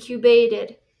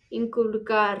 incubated,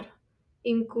 inculcar,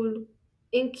 incul,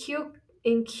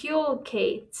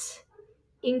 inculcate,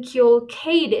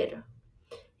 inculcated,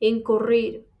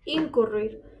 incurrir,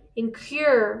 incurrir,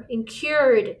 incur,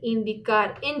 incurred,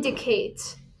 indicar,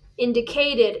 indicate,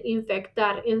 indicated,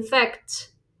 infectar,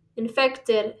 infect,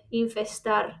 infected,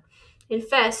 infestar,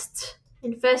 infest,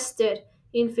 infested,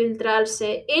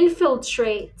 infiltrarse,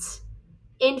 infiltrate,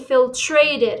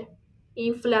 infiltrated,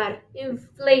 inflar,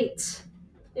 inflate,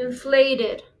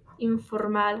 inflated,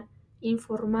 informal,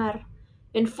 informar,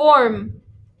 inform,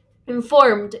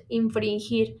 informed,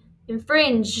 infringir,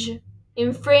 infringe,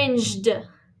 infringed,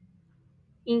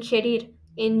 ingerir,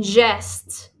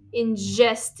 ingest,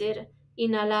 ingested,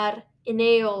 inhalar,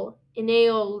 inhale,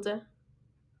 inhaled,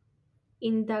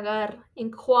 indagar,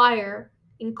 inquire,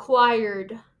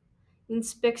 inquired,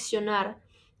 inspeccionar,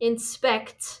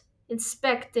 inspect,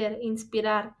 inspected,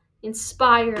 inspirar,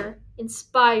 inspire,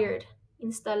 inspired,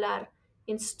 instalar,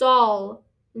 install,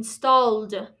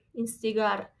 installed,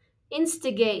 instigar,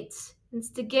 instigate,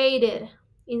 instigated,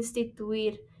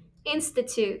 instituir,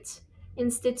 institute,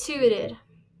 instituted,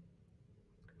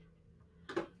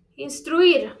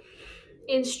 instruir,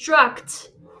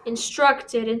 instruct,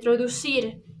 instructed,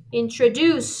 introducir,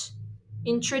 introduce,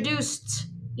 introduced,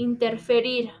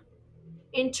 interferir,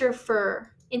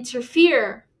 interfere,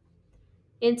 interfere,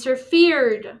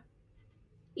 interfered,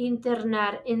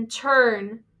 internar,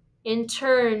 intern,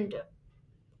 interned,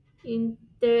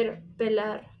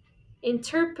 interpelar,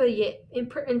 interpolate,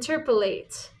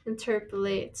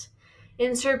 interpolate,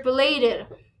 interpolated,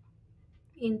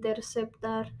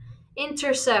 interceptar,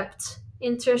 intercept,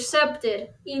 intercepted,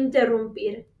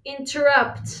 interrumpir,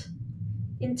 interrupt,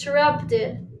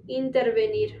 interrupted,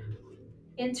 intervenir,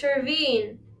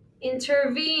 intervene,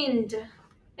 intervened,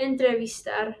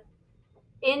 entrevistar,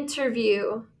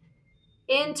 interview,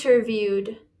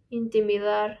 interviewed,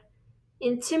 intimidar,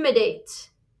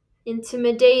 intimidate,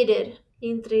 intimidated,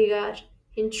 intrigar,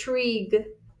 intrigue,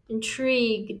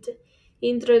 intrigued,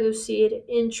 introducir,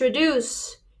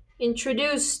 introduce,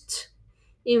 introduced,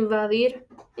 invadir,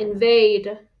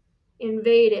 invade,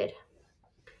 invaded,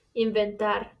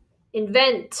 inventar,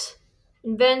 invent,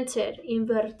 invented,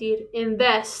 invertir,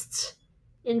 invest,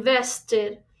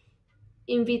 invested,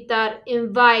 invitar,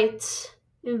 invite,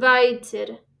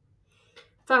 invited,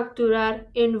 facturar,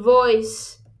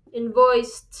 invoice,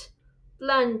 invoiced,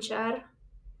 planchar,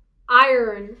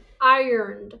 iron,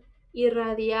 ironed,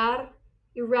 irradiar,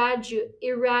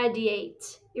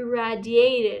 irradiate,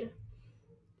 irradiated,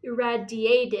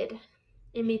 irradiated,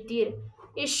 emitir,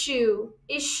 issue,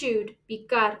 issued,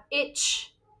 picar,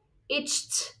 itch,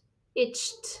 itched,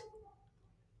 itched.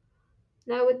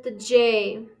 Now with the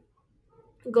J,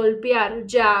 golpear,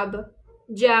 jab,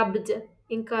 jabbed,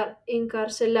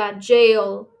 encarcelar,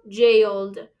 jail,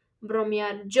 jailed,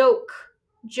 bromear, joke,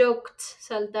 joked,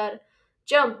 saltar,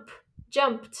 jump,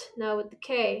 jumped, now with the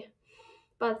K,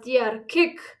 patear,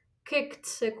 kick, kicked,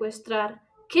 secuestrar,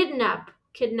 kidnap,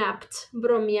 kidnapped,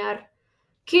 bromear,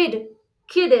 kid,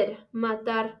 kidded,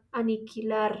 matar,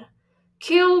 aniquilar,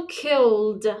 kill,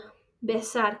 killed,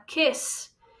 besar, kiss,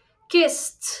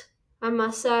 kissed,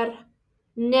 amasar,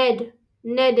 Ned,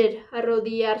 nedded,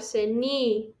 arrodillarse,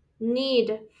 knee,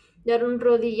 need, dar un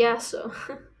rodillazo,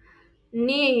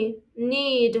 knee,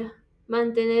 need,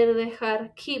 mantener, dejar,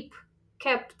 keep,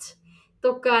 kept,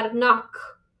 tocar,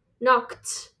 knock,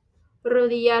 knocked,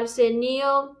 rodillarse,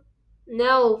 kneel,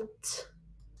 knelt.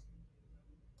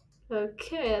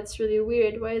 Okay, that's really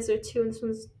weird. Why is there two and this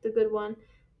one's the good one?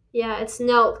 Yeah, it's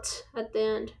knelt at the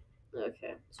end.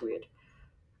 Okay, it's weird.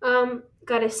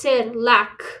 Carecer,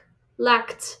 lack,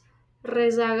 lacked,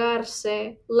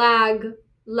 rezagarse, lag,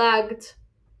 lagged,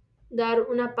 dar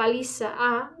una paliza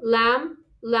a, lamb,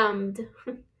 lambed,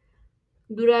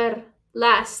 durar,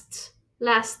 last,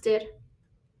 lasted,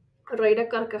 reír a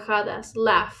carcajadas,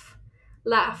 laugh,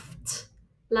 laughed,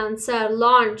 lanzar,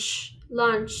 launch,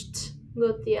 launched,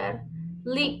 gotear,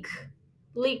 leak,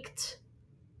 leaked,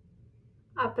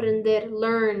 aprender,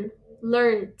 learn,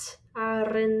 learnt,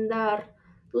 arrendar,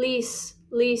 lease,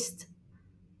 leased,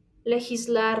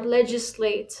 legislar,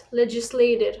 legislate,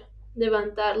 legislated,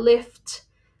 levantar, lift,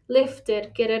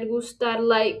 lifted, querer gustar,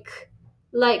 like,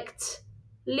 liked,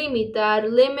 limitar,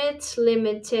 limit,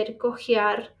 limited,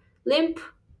 cojear, limp,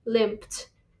 limped,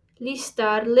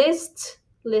 listar, list,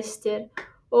 listed,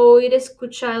 oír,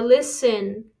 escuchar,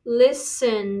 listen,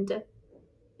 listened,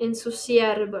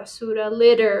 ensuciar, basura,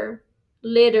 litter,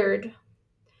 littered,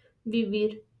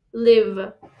 vivir,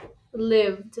 live,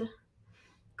 lived,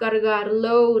 cargar,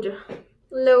 load,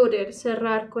 loaded,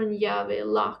 cerrar con llave,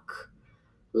 lock,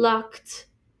 locked,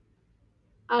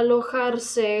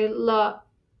 alojarse,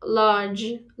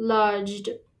 lodge, lodged,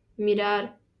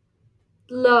 mirar,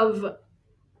 love,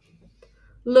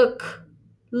 look,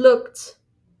 looked,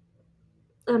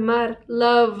 amar,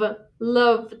 love,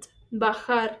 loved,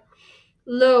 bajar,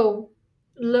 low,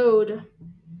 load,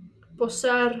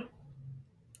 posar,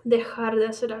 dejar de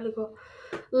hacer algo,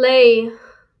 lay,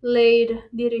 laid,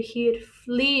 dirigir,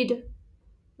 lead,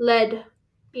 led,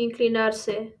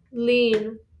 inclinarse,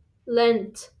 lean,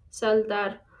 lent,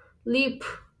 saltar, leap,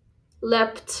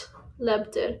 leapt,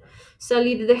 lepter,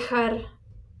 salir, dejar,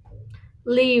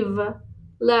 leave,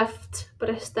 left,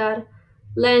 prestar,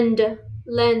 lend,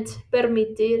 lent,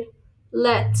 permitir,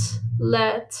 let,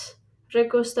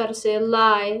 recostarse,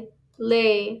 lie,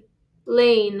 lay,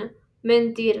 lane,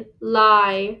 mentir,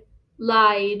 lie,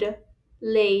 lied,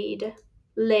 laid,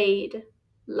 laid,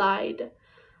 lied,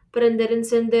 prender,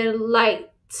 encender,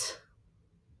 light,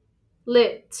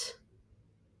 lit,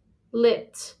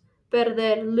 lit,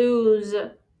 perder, lose,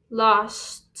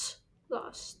 lost,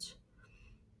 lost.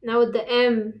 Now with the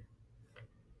M,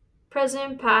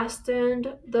 present, past,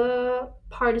 and the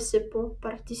participle,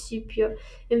 participio.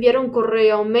 Enviar un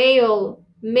correo, mail,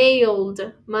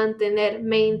 mailed, mantener,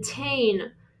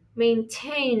 maintain,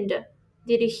 maintained,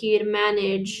 dirigir,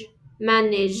 manage,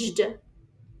 managed,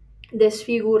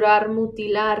 desfigurar,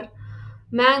 mutilar,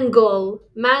 mangle,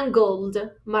 mangled,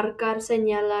 marcar,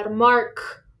 señalar,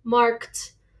 mark,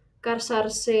 marked,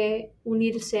 casarse,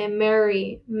 unirse,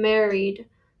 marry, married,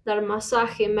 dar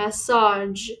masaje,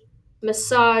 massage,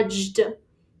 massaged,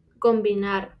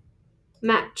 combinar,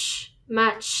 match,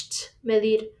 matched,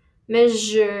 medir,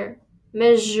 measure,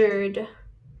 measured,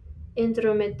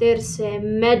 entrometerse,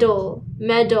 meddle,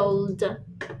 meddled,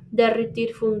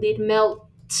 derretir, fundir,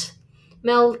 melt,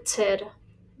 melted,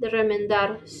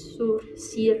 remendar,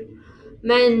 surcir,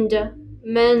 mend,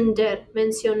 mender,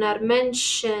 mencionar,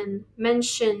 mention,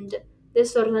 mentioned,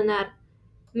 desordenar,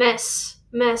 mess,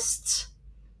 messed,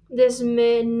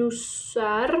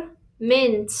 desmenuzar,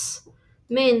 mince,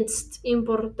 minced,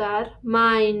 importar,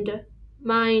 mind,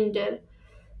 minder,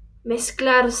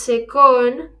 mezclarse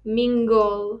con,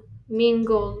 mingle,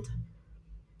 mingled,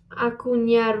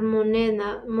 acuñar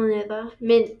moneda, moneda,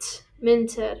 mint,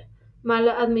 minter, mal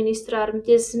administrar,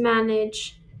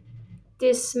 dismanage,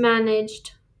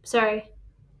 dismanaged,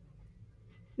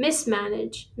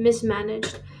 mismanaged,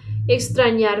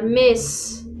 extrañar,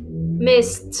 missed,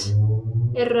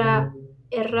 errar,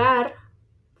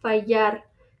 fallar,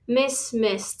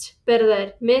 missed,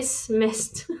 perder,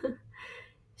 missed.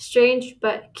 Strange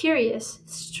but curious,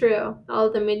 it's true. All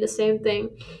of them mean the same thing.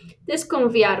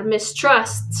 Desconfiar,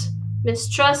 mistrust,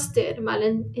 mistrusted,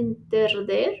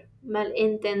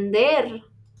 malentender.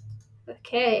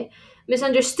 Okay.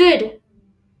 Misunderstood,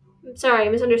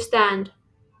 misunderstand,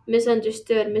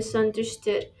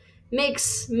 misunderstood.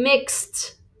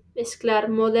 Mixed, mezclar,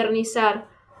 modernizar,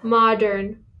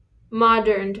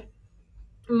 moderned,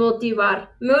 motivar,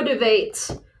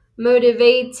 motivated,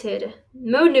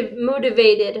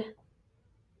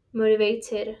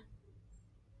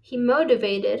 he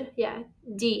motivated,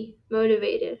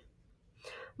 motivated.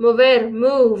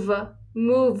 Mover,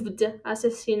 moved,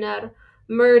 asesinar,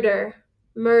 murdered,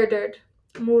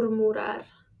 murmurar.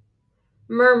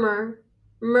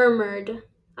 Murmured,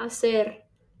 hacer,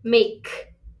 make,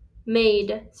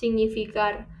 made,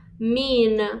 significar,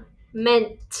 mean,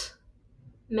 meant,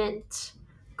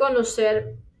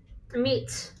 conocer,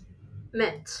 meet,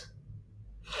 met.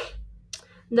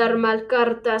 Dar mal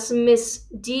cartas,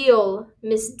 misdealt,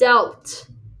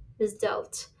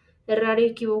 errar,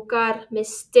 equivocar,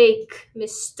 mistake,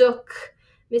 mistook,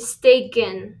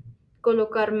 mistaken,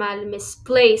 colocar mal,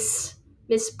 misplaced,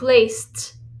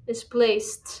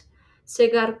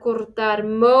 cegar, cortar,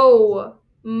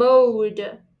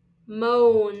 mowed,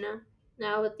 moan.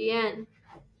 Now at the end.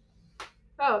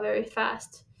 Oh, very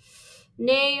fast.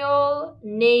 Nail,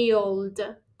 nailed,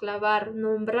 clavar,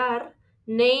 nombrar,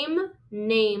 name,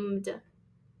 named,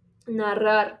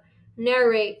 narrar,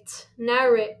 narrated.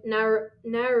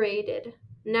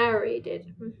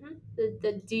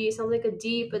 The D sounds like a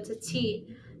D, but it's a T.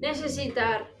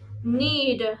 Necesitar,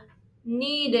 needed,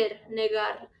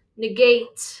 negar,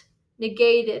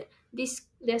 negated,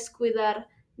 descuidar,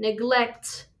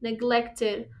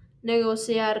 neglected,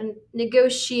 negociar,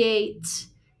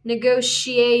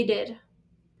 negotiated,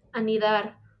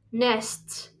 anidar,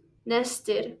 nest,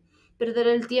 nested, perder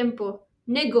el tiempo,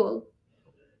 niggle,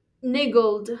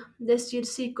 niggled, decir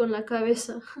sí con la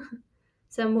cabeza, o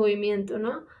sea, movimiento,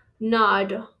 ¿no?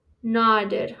 Nod,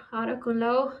 nodded, ahora con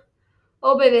la O,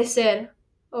 obedecer,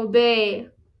 obey,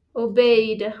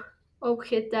 obeyed,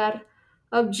 objetar,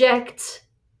 object,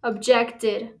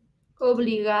 objected,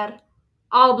 obligar,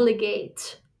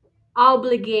 obligate,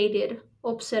 obligated,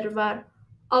 observar,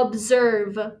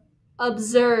 observe,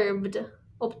 observed,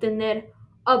 obtener,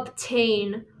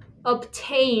 obtain,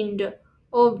 obtained,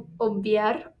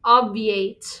 obviar,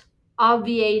 obviate,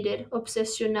 obviated,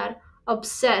 obsesionar,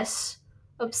 obsess,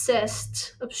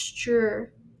 obsessed,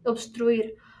 obstruer,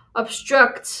 obstruir,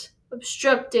 obstruct,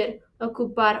 obstructed,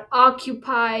 ocupar,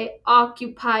 occupy,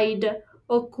 occupied,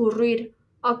 ocurrir,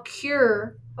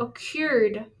 occur,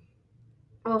 occurred,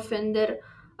 offender,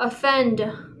 offend,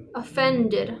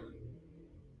 offended,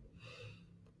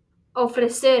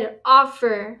 ofrecer,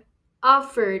 offer,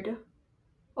 offered,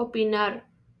 opinar,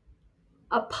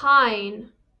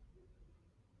 opine.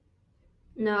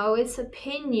 No, it's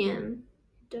opinion.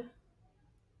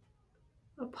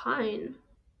 Opine.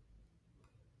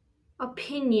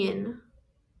 Opinion.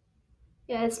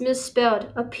 Yeah, it's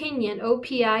misspelled. Opinion.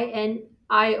 Opinion.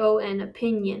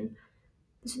 Opinion.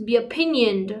 This would be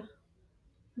opinioned.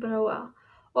 Pero wow.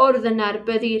 Ordenar,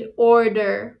 pedir,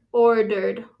 order,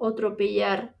 ordered,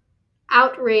 atropellar,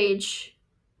 outrage,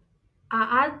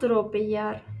 a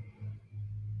atropellar,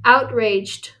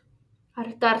 outraged,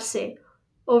 hartarse,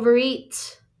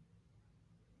 overeat,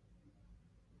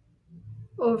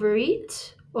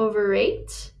 overeat,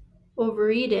 overrate,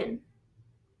 overeaten.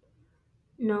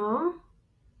 No.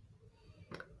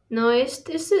 No,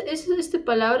 esta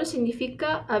palabra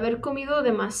significa haber comido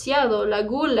demasiado, la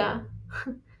gula.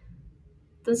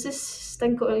 Entonces está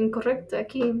incorrecto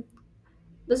aquí.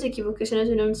 Dos equivocaciones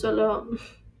en un solo,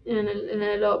 en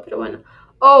el O, pero bueno.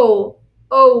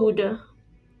 Owed,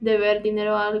 deber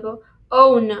dinero a algo.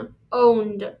 Owned,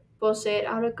 poseer,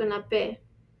 ahora con la P.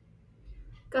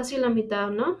 Casi la mitad,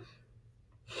 ¿no?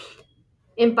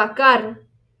 Empacar,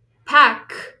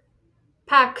 packed,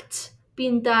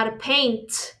 pintar,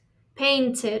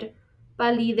 painted,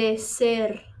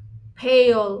 palidecer,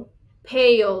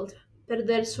 paled,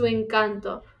 perder su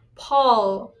encanto,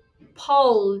 palled,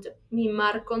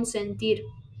 mimar, consentir,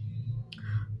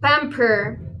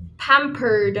 pampered,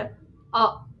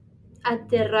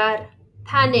 aterrar,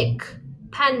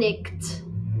 panicked,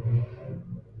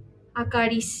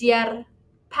 acariciar,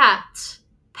 padded,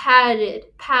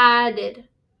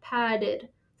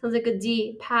 sounds like a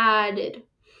D, padded,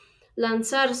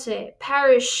 lanzarse,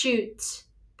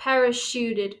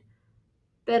 parachuted,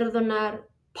 perdonar,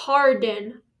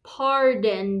 pardoned,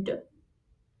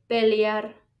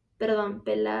 pelar,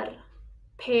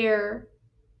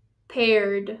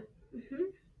 paired,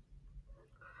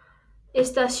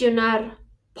 estacionar,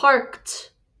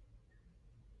 parked,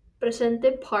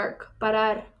 presente, park,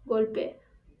 parar, golpe,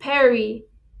 parried,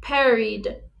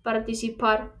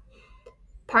 participar,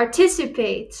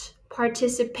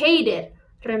 participated,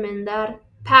 remendar,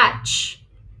 patched,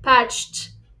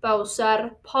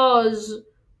 pausar, paused,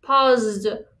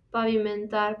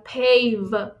 pavimentar,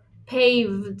 paved,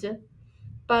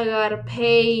 pagar,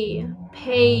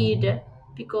 paid,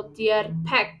 picotear,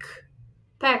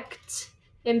 pecked,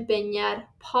 empeñar,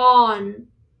 pawned,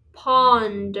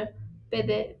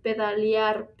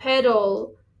 pedalear,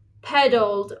 pedaled,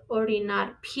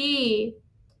 orinar, peed,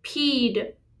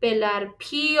 pelar,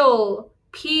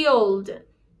 peeled,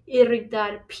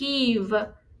 irritar, peeved,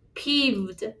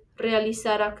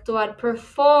 realizar, actuar,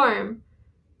 performed,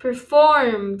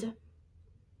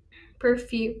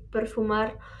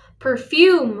 perfumar,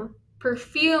 perfumed,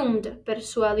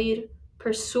 persuadir,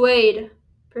 persuaded,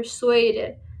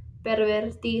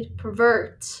 pervertir,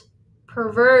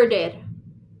 perverted,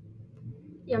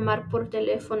 llamar por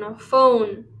teléfono,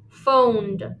 phoned,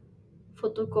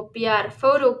 fotocopiar,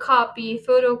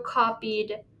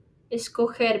 photocopied,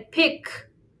 escoger,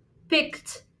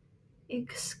 picked,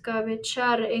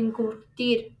 escabechar,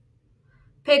 encurtir,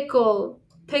 pickled,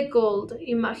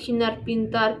 imaginar,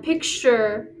 pintar,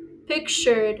 pictured,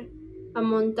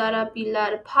 amontar,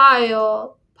 apilar,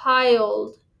 piled,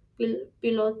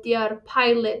 pilotear,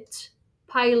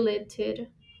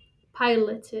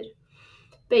 piloted,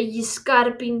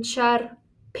 pellizcar, pinchar,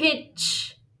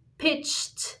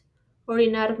 pitched,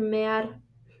 orinar, mear.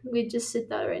 We just said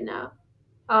that right now.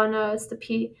 Oh no, it's the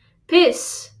P.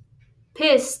 Pissed,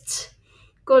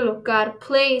 colocar,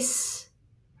 placed,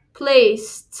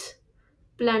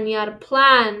 planear,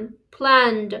 planned,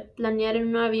 planear en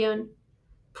un avión,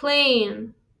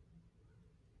 planed,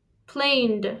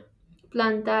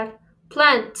 plantar,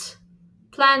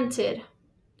 planted,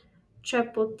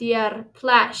 chapotear,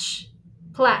 plash,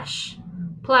 plash,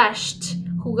 plashed,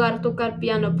 jugar, tocar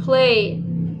piano, play,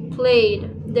 played,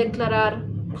 declarar,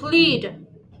 plead,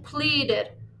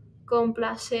 pleaded,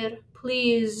 complacer,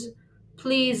 please,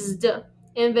 pleased,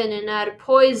 envenenar,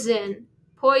 poison,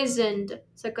 poisoned,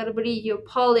 sacar brillo,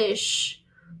 polish,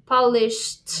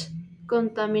 polished,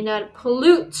 contaminar,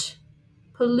 pollute,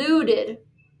 polluted,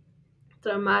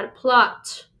 tramar,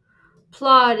 plot,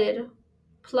 plotted,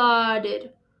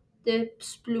 plotted,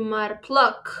 desplumar,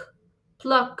 pluck,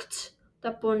 plucked,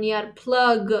 taponear,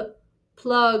 plug,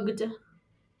 plugged,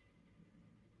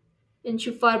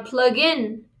 enchufar, plug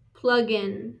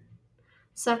in,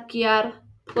 saquear,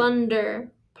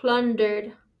 plunder,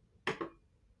 plundered.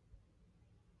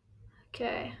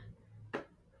 Okay.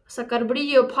 Sacar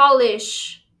brillo,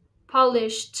 polish,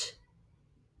 polished.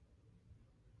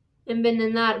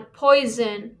 Envenenar,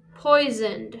 poison,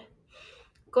 poisoned.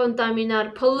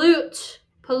 Contaminar, pollute,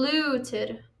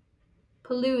 polluted,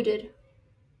 polluted.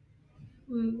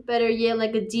 Better yet,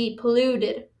 like a D,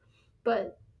 polluted.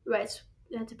 But, right, so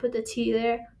you have to put the T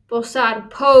there. Posar,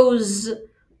 pose,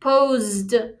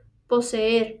 posed,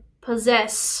 poseer,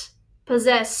 possess,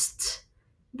 possessed.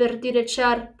 Vertir,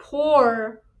 echar,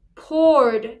 pour,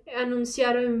 poured.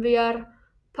 Anunciar o enviar,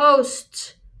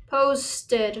 post,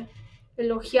 posted.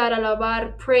 Elogiar,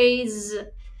 alabar, praise,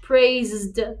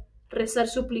 praised. Rezar,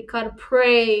 suplicar,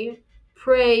 pray,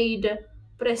 prayed.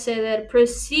 Preceder,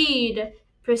 proceed,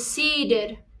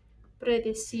 preceded.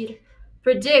 Predecir,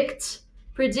 predict,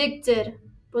 predicted.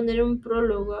 Poner un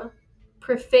prólogo.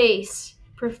 Preface,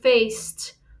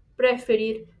 prefaced.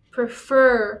 Preferir,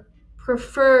 prefer,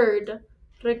 preferred.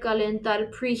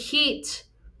 Recalentar, preheat,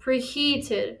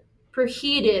 preheated,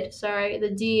 preheated. Sorry, the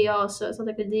D also sounds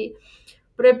like a D.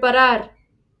 Preparar,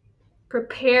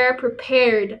 prepare,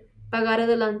 prepared. Pagar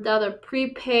adelantado,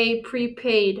 prepay,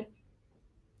 prepaid.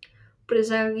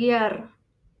 Presagiar,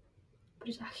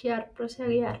 presagiar,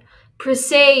 presagiar.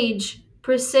 Presage,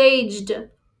 presaged.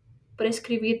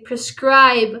 Prescribir,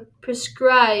 prescribe,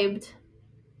 prescribed.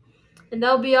 And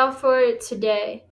that'll be all for today.